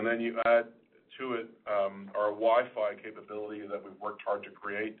 right? And then you add to it our Wi-Fi capability that we've worked hard to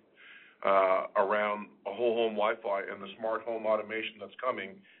create around a whole home Wi-Fi and the smart home automation that's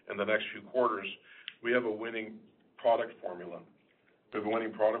coming in the next few quarters. We have a winning product formula. We have a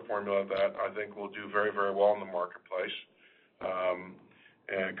winning product formula that I think will do very, very well in the marketplace,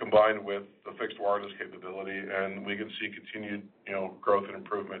 and combined with the fixed wireless capability, and we can see continued, growth and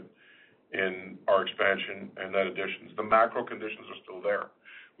improvement in our expansion and net additions. The macro conditions are still there.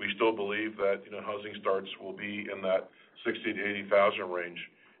 We still believe that, housing starts will be in that 60 to 80,000 range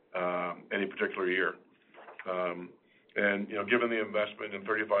any particular year. And, given the investment in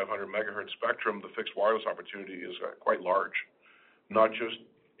 3,500 megahertz spectrum, the fixed wireless opportunity is quite large, not just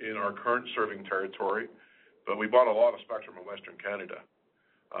in our current serving territory, But we bought a lot of spectrum in Western Canada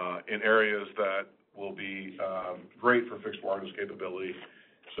in areas that will be great for fixed wireless capability.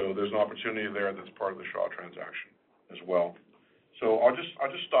 So there's an opportunity there that's part of the Shaw transaction as well. So I'll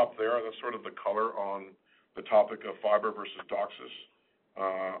just stop there. That's sort of the color on the topic of fiber versus DOCSIS,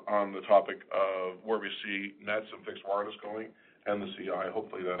 on the topic of where we see nets and fixed wireless going, and the CI.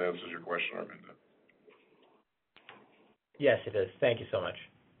 Hopefully that answers your question, Arvinda. Yes, it is. Thank you so much.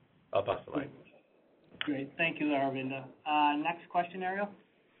 I'll pass the line. Great. Thank you, Arvinda. Next question, Ariel.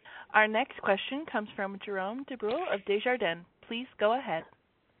 Our next question comes from Jerome Dubreuil of Desjardins. Please go ahead.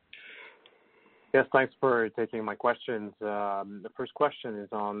 Yes, thanks for taking my questions. The first question is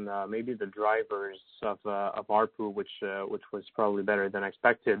on maybe the drivers of ARPU, which was probably better than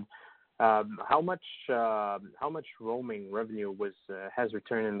expected. How much roaming revenue has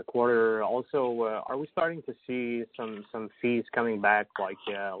returned in the quarter? Also, are we starting to see some fees coming back, like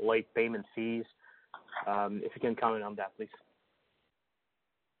late payment fees? If you can comment on that, please.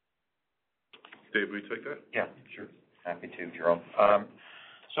 Dave, will you take that? Yeah, sure. Happy to, Jerome.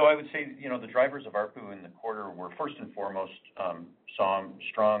 So I would say, the drivers of ARPU in the quarter were first and foremost strong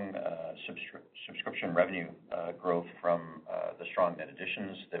subscription revenue growth from the strong net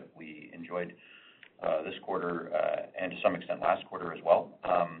additions that we enjoyed this quarter and to some extent last quarter as well.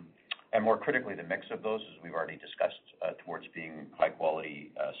 And more critically, the mix of those, as we've already discussed, towards being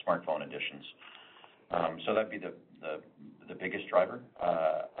high-quality smartphone additions. So that'd be the biggest driver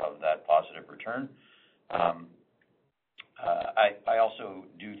of that positive return. I also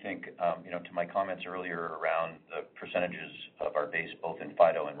do think, to my comments earlier around the percentages of our base, both in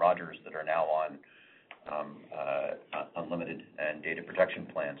Fido and Rogers, that are now on unlimited and data protection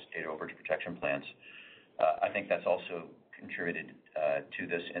plans, data overage protection plans, I think that's also contributed to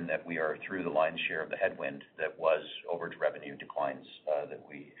this in that we are through the lion's share of the headwind that was overage revenue declines that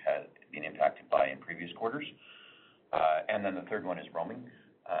we had been impacted by in previous quarters. And then the third one is roaming.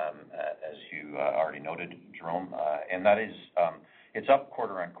 As you already noted, Jerome, and that is, it's up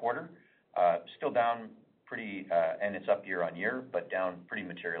quarter on quarter, still down pretty, and it's up year on year, but down pretty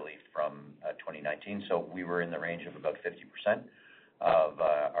materially from 2019. So we were in the range of about 50% of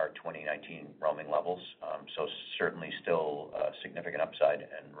our 2019 roaming levels. So certainly still significant upside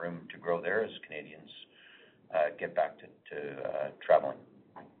and room to grow there as Canadians get back to traveling.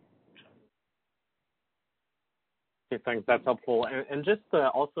 Okay, thanks. That's helpful. And just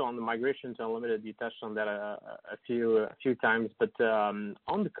also on the migration to unlimited, you touched on that a few times. But on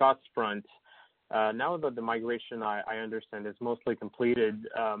the cost front, now that the migration, I understand, is mostly completed,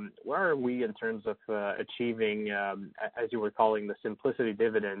 where are we in terms of achieving, as you were calling the simplicity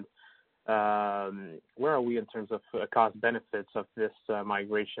dividend? Where are we in terms of cost benefits of this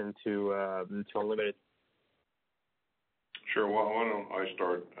migration to unlimited? Sure. Well, why don't I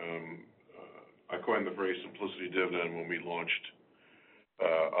start? I coined the phrase simplicity dividend when we launched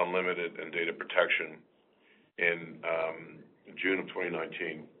unlimited and data protection in June of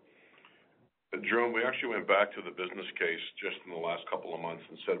 2019. Jerome, we actually went back to the business case just in the last couple of months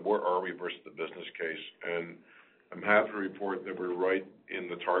and said, where are we versus the business case? And I'm happy to report that we're right in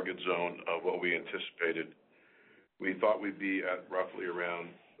the target zone of what we anticipated. We thought we'd be at roughly around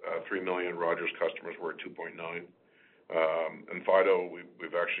 3 million Rogers customers. We're at 2.9. And Fido,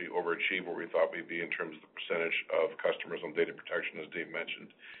 we've actually overachieved where we thought we'd be in terms of the percentage of customers on data protection, as Dave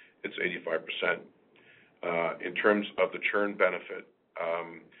mentioned. It's 85%. In terms of the churn benefit,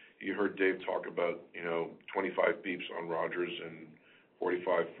 you heard Dave talk about, 25 beeps on Rogers and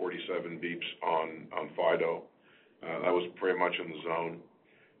 47 beeps on Fido. That was very much in the zone.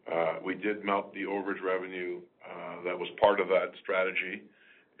 We did melt the overage revenue that was part of that strategy,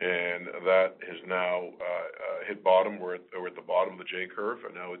 and that has now hit bottom. We're at the bottom of the J curve,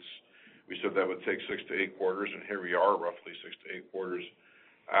 and now we said that would take 6 to 8 quarters, and here we are, roughly 6 to 8 quarters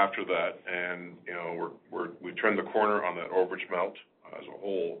after that, and we turned the corner on that overage melt as a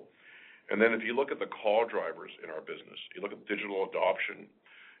whole. And then if you look at the call drivers in our business, you look at digital adoption,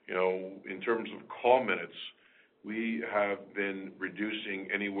 in terms of call minutes, we have been reducing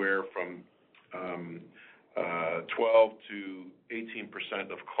anywhere from 12 to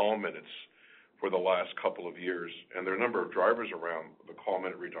 18% of call minutes for the last couple of years. And there are a number of drivers around the call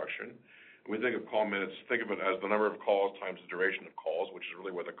minute reduction. When we think of call minutes, think of it as the number of calls times the duration of calls, which is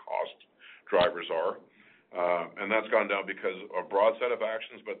really where the cost drivers are. And that's gone down because of a broad set of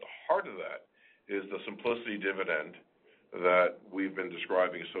actions, but the heart of that is the simplicity dividend that we've been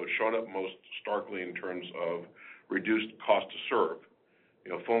describing. So it's shown up most starkly in terms of reduced cost to serve.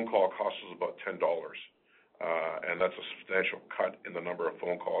 Phone call costs us about $10. And that's a substantial cut in the number of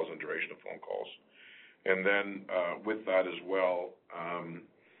phone calls and duration of phone calls. And then with that as well,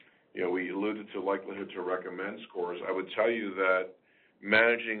 we alluded to likelihood to recommend scores. I would tell you that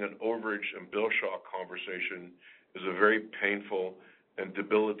managing an overage and bill shock conversation is a very painful and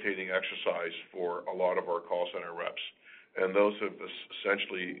debilitating exercise for a lot of our call center reps. And those have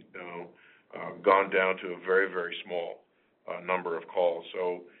essentially gone down to a very, very small number of calls.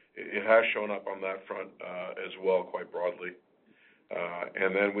 So it has shown up on that front as well, quite broadly.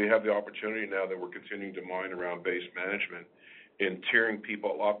 And then we have the opportunity now that we're continuing to mine around base management in tiering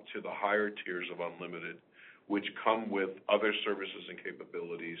people up to the higher tiers of unlimited, which come with other services and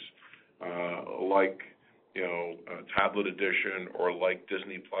capabilities like tablet edition or like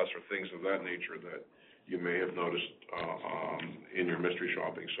Disney Plus or things of that nature that you may have noticed in your mystery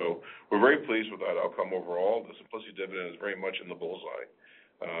shopping. So we're very pleased with that outcome overall. The Simplicity dividend is very much in the bullseye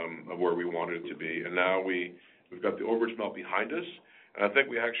of where we wanted it to be. And now we've got the overage melt behind us, and I think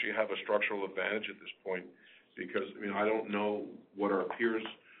we actually have a structural advantage at this point because, I don't know where our peers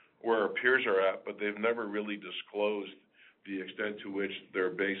are at, but they've never really disclosed the extent to which their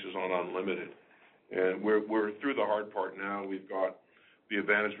base is on unlimited. And we're through the hard part now. We've got the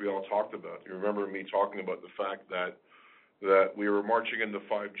advantage we all talked about. You remember me talking about the fact that we were marching into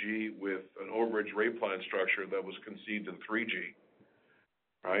 5G with an overage rate plan structure that was conceived in 3G,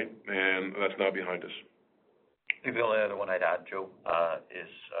 right? And that's now behind us. The only other one I'd add, Joe, is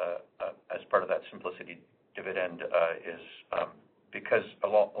as part of that Simplicity dividend is because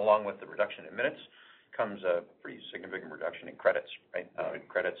along with the reduction in minutes comes a pretty significant reduction in credits, right?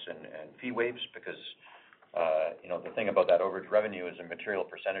 Credits and fee waves because, the thing about that overage revenue is a material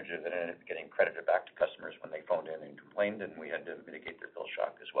percentage of it ended up getting credited back to customers when they phoned in and complained, and we had to mitigate their bill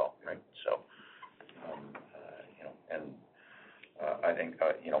shock as well, right? So, I think,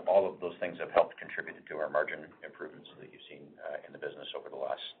 all of those things have helped contribute to our margin improvements that you've seen in the business over the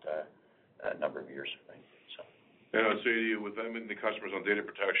last number of years, right? So. And I'd say to you, with them and the customers on data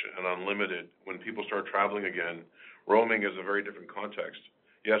protection and unlimited, when people start traveling again, roaming is a very different context.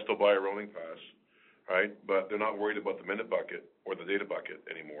 Yes, they'll buy a roaming pass, right? But they're not worried about the minute bucket or the data bucket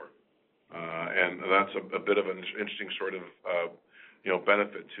anymore. And that's a bit of an interesting sort of,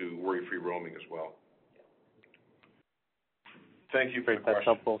 benefit to worry-free roaming as well. Thank you for the question. That's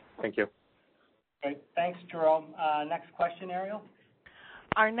helpful. Thank you. Great. Thanks, Jerome. Next question, Ariel.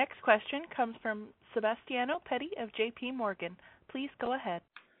 Our next question comes from Sebastiano Petti of JP Morgan. Please go ahead.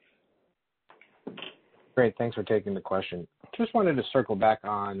 Great. Thanks for taking the question. Just wanted to circle back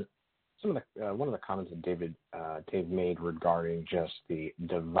on some of the one of the comments that Dave made regarding just the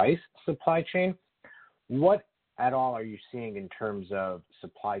device supply chain. What at all are you seeing in terms of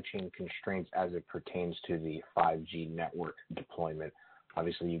supply chain constraints as it pertains to the 5G network deployment?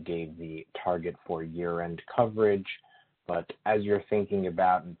 Obviously, you gave the target for year-end coverage, but as you're thinking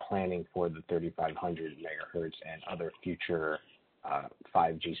about and planning for the 3,500 megahertz and other future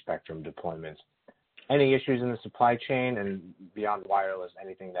 5G spectrum deployments, any issues in the supply chain and beyond wireless,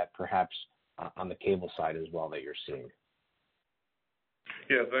 anything that perhaps on the cable side as well that you're seeing?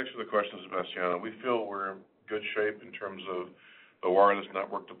 Yeah, thanks for the question, Sebastiano. We feel we're in good shape in terms of the wireless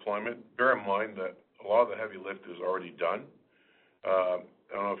network deployment. Bear in mind that a lot of the heavy lift is already done. I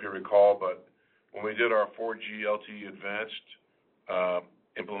don't know if you recall, but when we did our 4G LTE advanced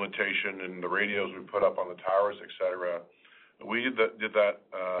implementation and the radios we put up on the towers, et cetera, we did that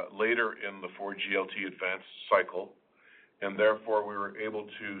later in the 4G LTE advanced cycle, and therefore we were able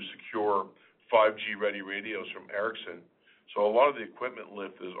to secure 5G-ready radios from Ericsson. So a lot of the equipment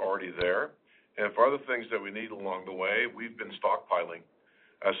lift is already there. And for other things that we need along the way, we've been stockpiling.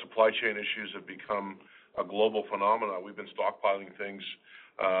 As supply chain issues have become a global phenomenon, we've been stockpiling things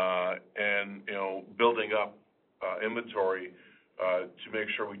and building up inventory to make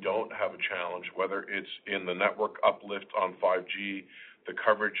sure we don't have a challenge, whether it's in the network uplift on 5G, the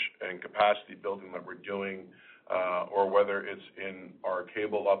coverage and capacity building that we're doing, or whether it's in our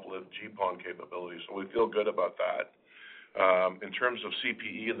cable uplift GPON capabilities. So we feel good about that. In terms of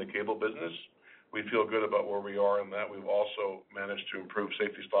CPE in the cable business, we feel good about where we are in that. We've also managed to improve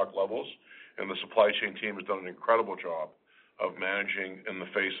safety stock levels, and the supply chain team has done an incredible job of managing in the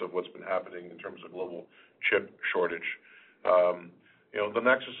face of what's been happening in terms of global chip shortage. The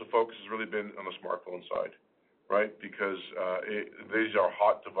nexus of focus has really been on the smartphone side, right? Because these are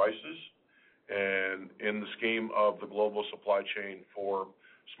hot devices, and in the scheme of the global supply chain for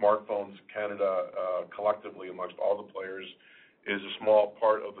smartphones, Canada collectively amongst all the players is a small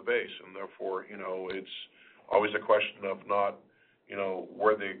part of the base, and therefore, it's always a question of not,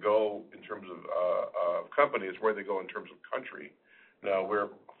 where they go in terms of companies, where they go in terms of country. Now, we're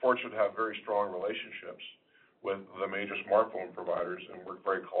fortunate to have very strong relationships with the major smartphone providers and work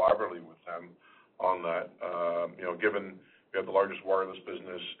very collaboratively with them on that. Given We have the largest wireless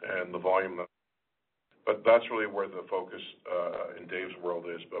business and the volume. But that's really where the focus in Dave's world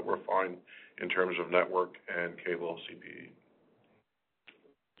is. But we're fine in terms of network and cable CPE.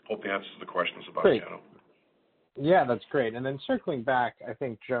 Hope the answers the question, Sebastiano. Yeah, that's great. And then circling back, I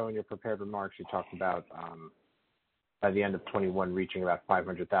think, Joe, in your prepared remarks, you talked about by the end of 21 reaching about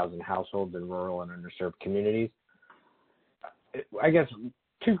 500,000 households in rural and underserved communities. I guess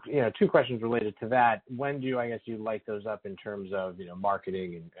two questions related to that. When do you light those up in terms of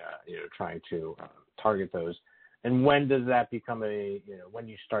marketing and trying to target those? And when does that become when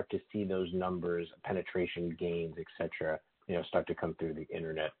you start to see those numbers, penetration gains, et cetera, start to come through the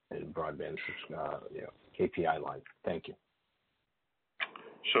internet and broadband, KPI line? Thank you.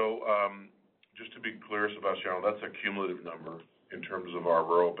 So just to be clear, Sebastiano, that's a cumulative number in terms of our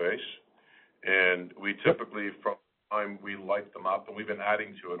rural base. And we typically, from the time we light them up, and we've been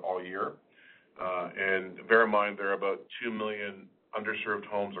adding to it all year. And bear in mind, there are about 2 million underserved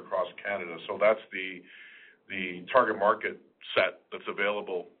homes across Canada. So that's the target market set that's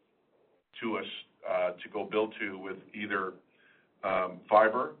available to us to go build to with either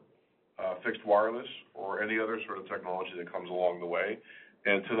fiber, fixed wireless, or any other sort of technology that comes along the way.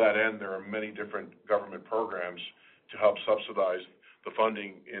 And to that end, there are many different government programs to help subsidize the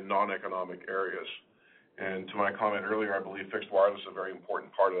funding in non-economic areas. And to my comment earlier, I believe fixed wireless is a very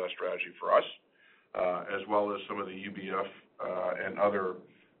important part of that strategy for us, as well as some of the UBF and other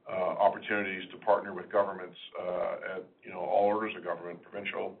opportunities to partner with governments at all orders of government,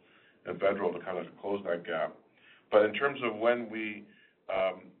 provincial and federal, to kind of close that gap. But in terms of when we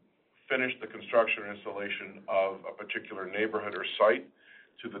finish the construction or installation of a particular neighborhood or site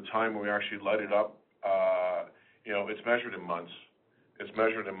to the time when we actually light it up, it's measured in months. It's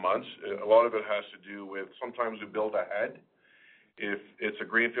measured in months. A lot of it has to do with sometimes we build ahead. If it's a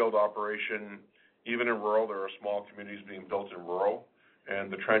greenfield operation, even in rural, there are small communities being built in rural,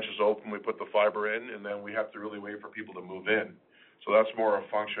 and the trench is open, we put the fiber in, and then we have to really wait for people to move in. So that's more a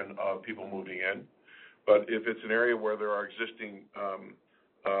function of people moving in. But if it's an area where there are existing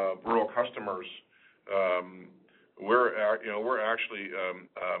rural customers, we're actually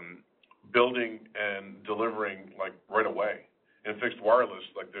building and delivering like right away. In fixed wireless,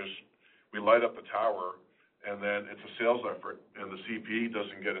 we light up the tower, and then it's a sales effort, and the CPE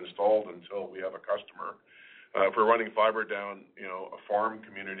doesn't get installed until we have a customer. If we're running fiber down, a farm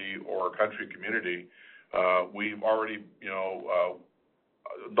community or a country community, we've already,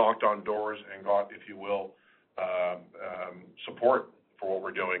 knocked on doors and got, if you will, support for what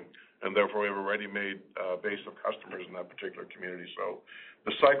we're doing, and therefore we have a ready-made base of customers in that particular community. So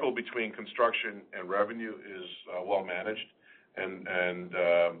the cycle between construction and revenue is well managed and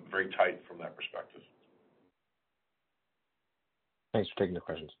very tight from that perspective. Thanks for taking the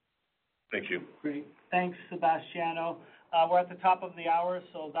questions. Thank you. Great. Thanks, Sebastiano. We're at the top of the hour,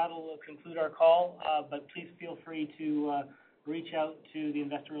 so that'll conclude our call. But please feel free to reach out to the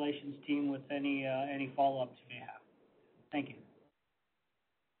investor relations team with any follow-ups you may have. Thank you.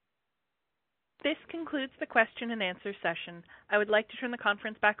 This concludes the question and answer session. I would like to turn the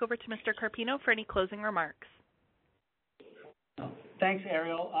conference back over to Mr. Carpino for any closing remarks. Thanks,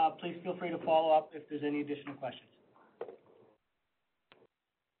 Ariel. Please feel free to follow up if there's any additional questions.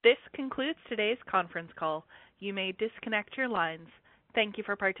 This concludes today's conference call. You may disconnect your lines. Thank you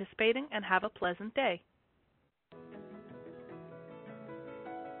for participating and have a pleasant day.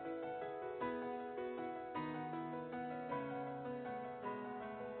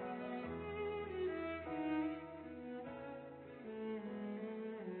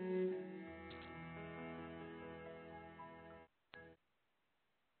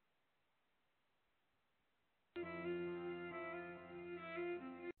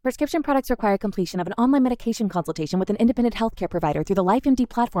 Prescription products require completion of an online medication consultation with an independent healthcare provider through the LifeMD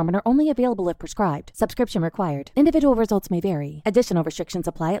platform and are only available if prescribed. Subscription required. Individual results may vary. Additional restrictions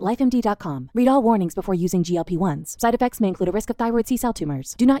apply at lifemd.com. Read all warnings before using GLP-1s. Side effects may include a risk of thyroid C-cell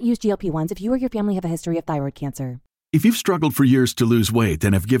tumors. Do not use GLP-1s if you or your family have a history of thyroid cancer. If you've struggled for years to lose weight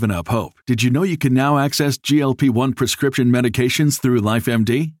and have given up hope, did you know you can now access GLP-1 prescription medications through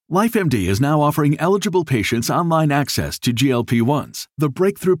LifeMD? LifeMD is now offering eligible patients online access to GLP-1s, the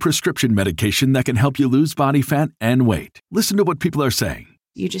breakthrough prescription medication that can help you lose body fat and weight. Listen to what people are saying.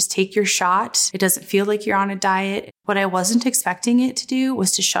 You just take your shot. It doesn't feel like you're on a diet. What I wasn't expecting it to do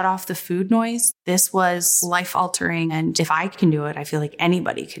was to shut off the food noise. This was life-altering, and if I can do it, I feel like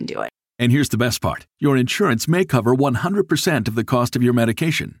anybody can do it. And here's the best part. Your insurance may cover 100% of the cost of your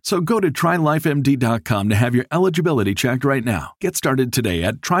medication. So go to TryLifeMD.com to have your eligibility checked right now. Get started today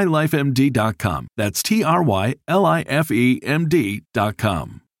at TryLifeMD.com. That's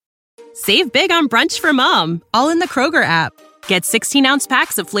TryLifeMD.com. Save big on brunch for mom, all in the Kroger app. Get 16-ounce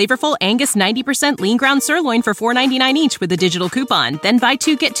packs of flavorful Angus 90% lean ground sirloin for $4.99 each with a digital coupon. Then buy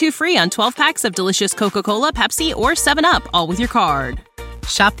 2, get 2 free on 12 packs of delicious Coca-Cola, Pepsi, or 7-Up, all with your card.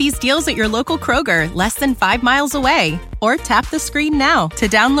 Shop these deals at your local Kroger, less than 5 miles away. Or tap the screen now to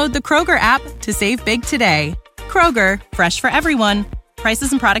download the Kroger app to save big today. Kroger, fresh for everyone. Prices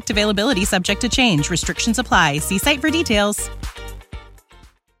and product availability subject to change. Restrictions apply. See site for details.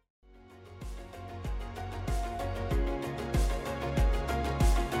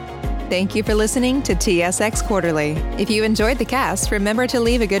 Thank you for listening to TSX Quarterly. If you enjoyed the cast, remember to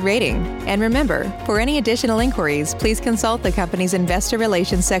leave a good rating. And remember, for any additional inquiries, please consult the company's investor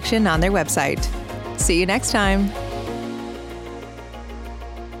relations section on their website. See you next time.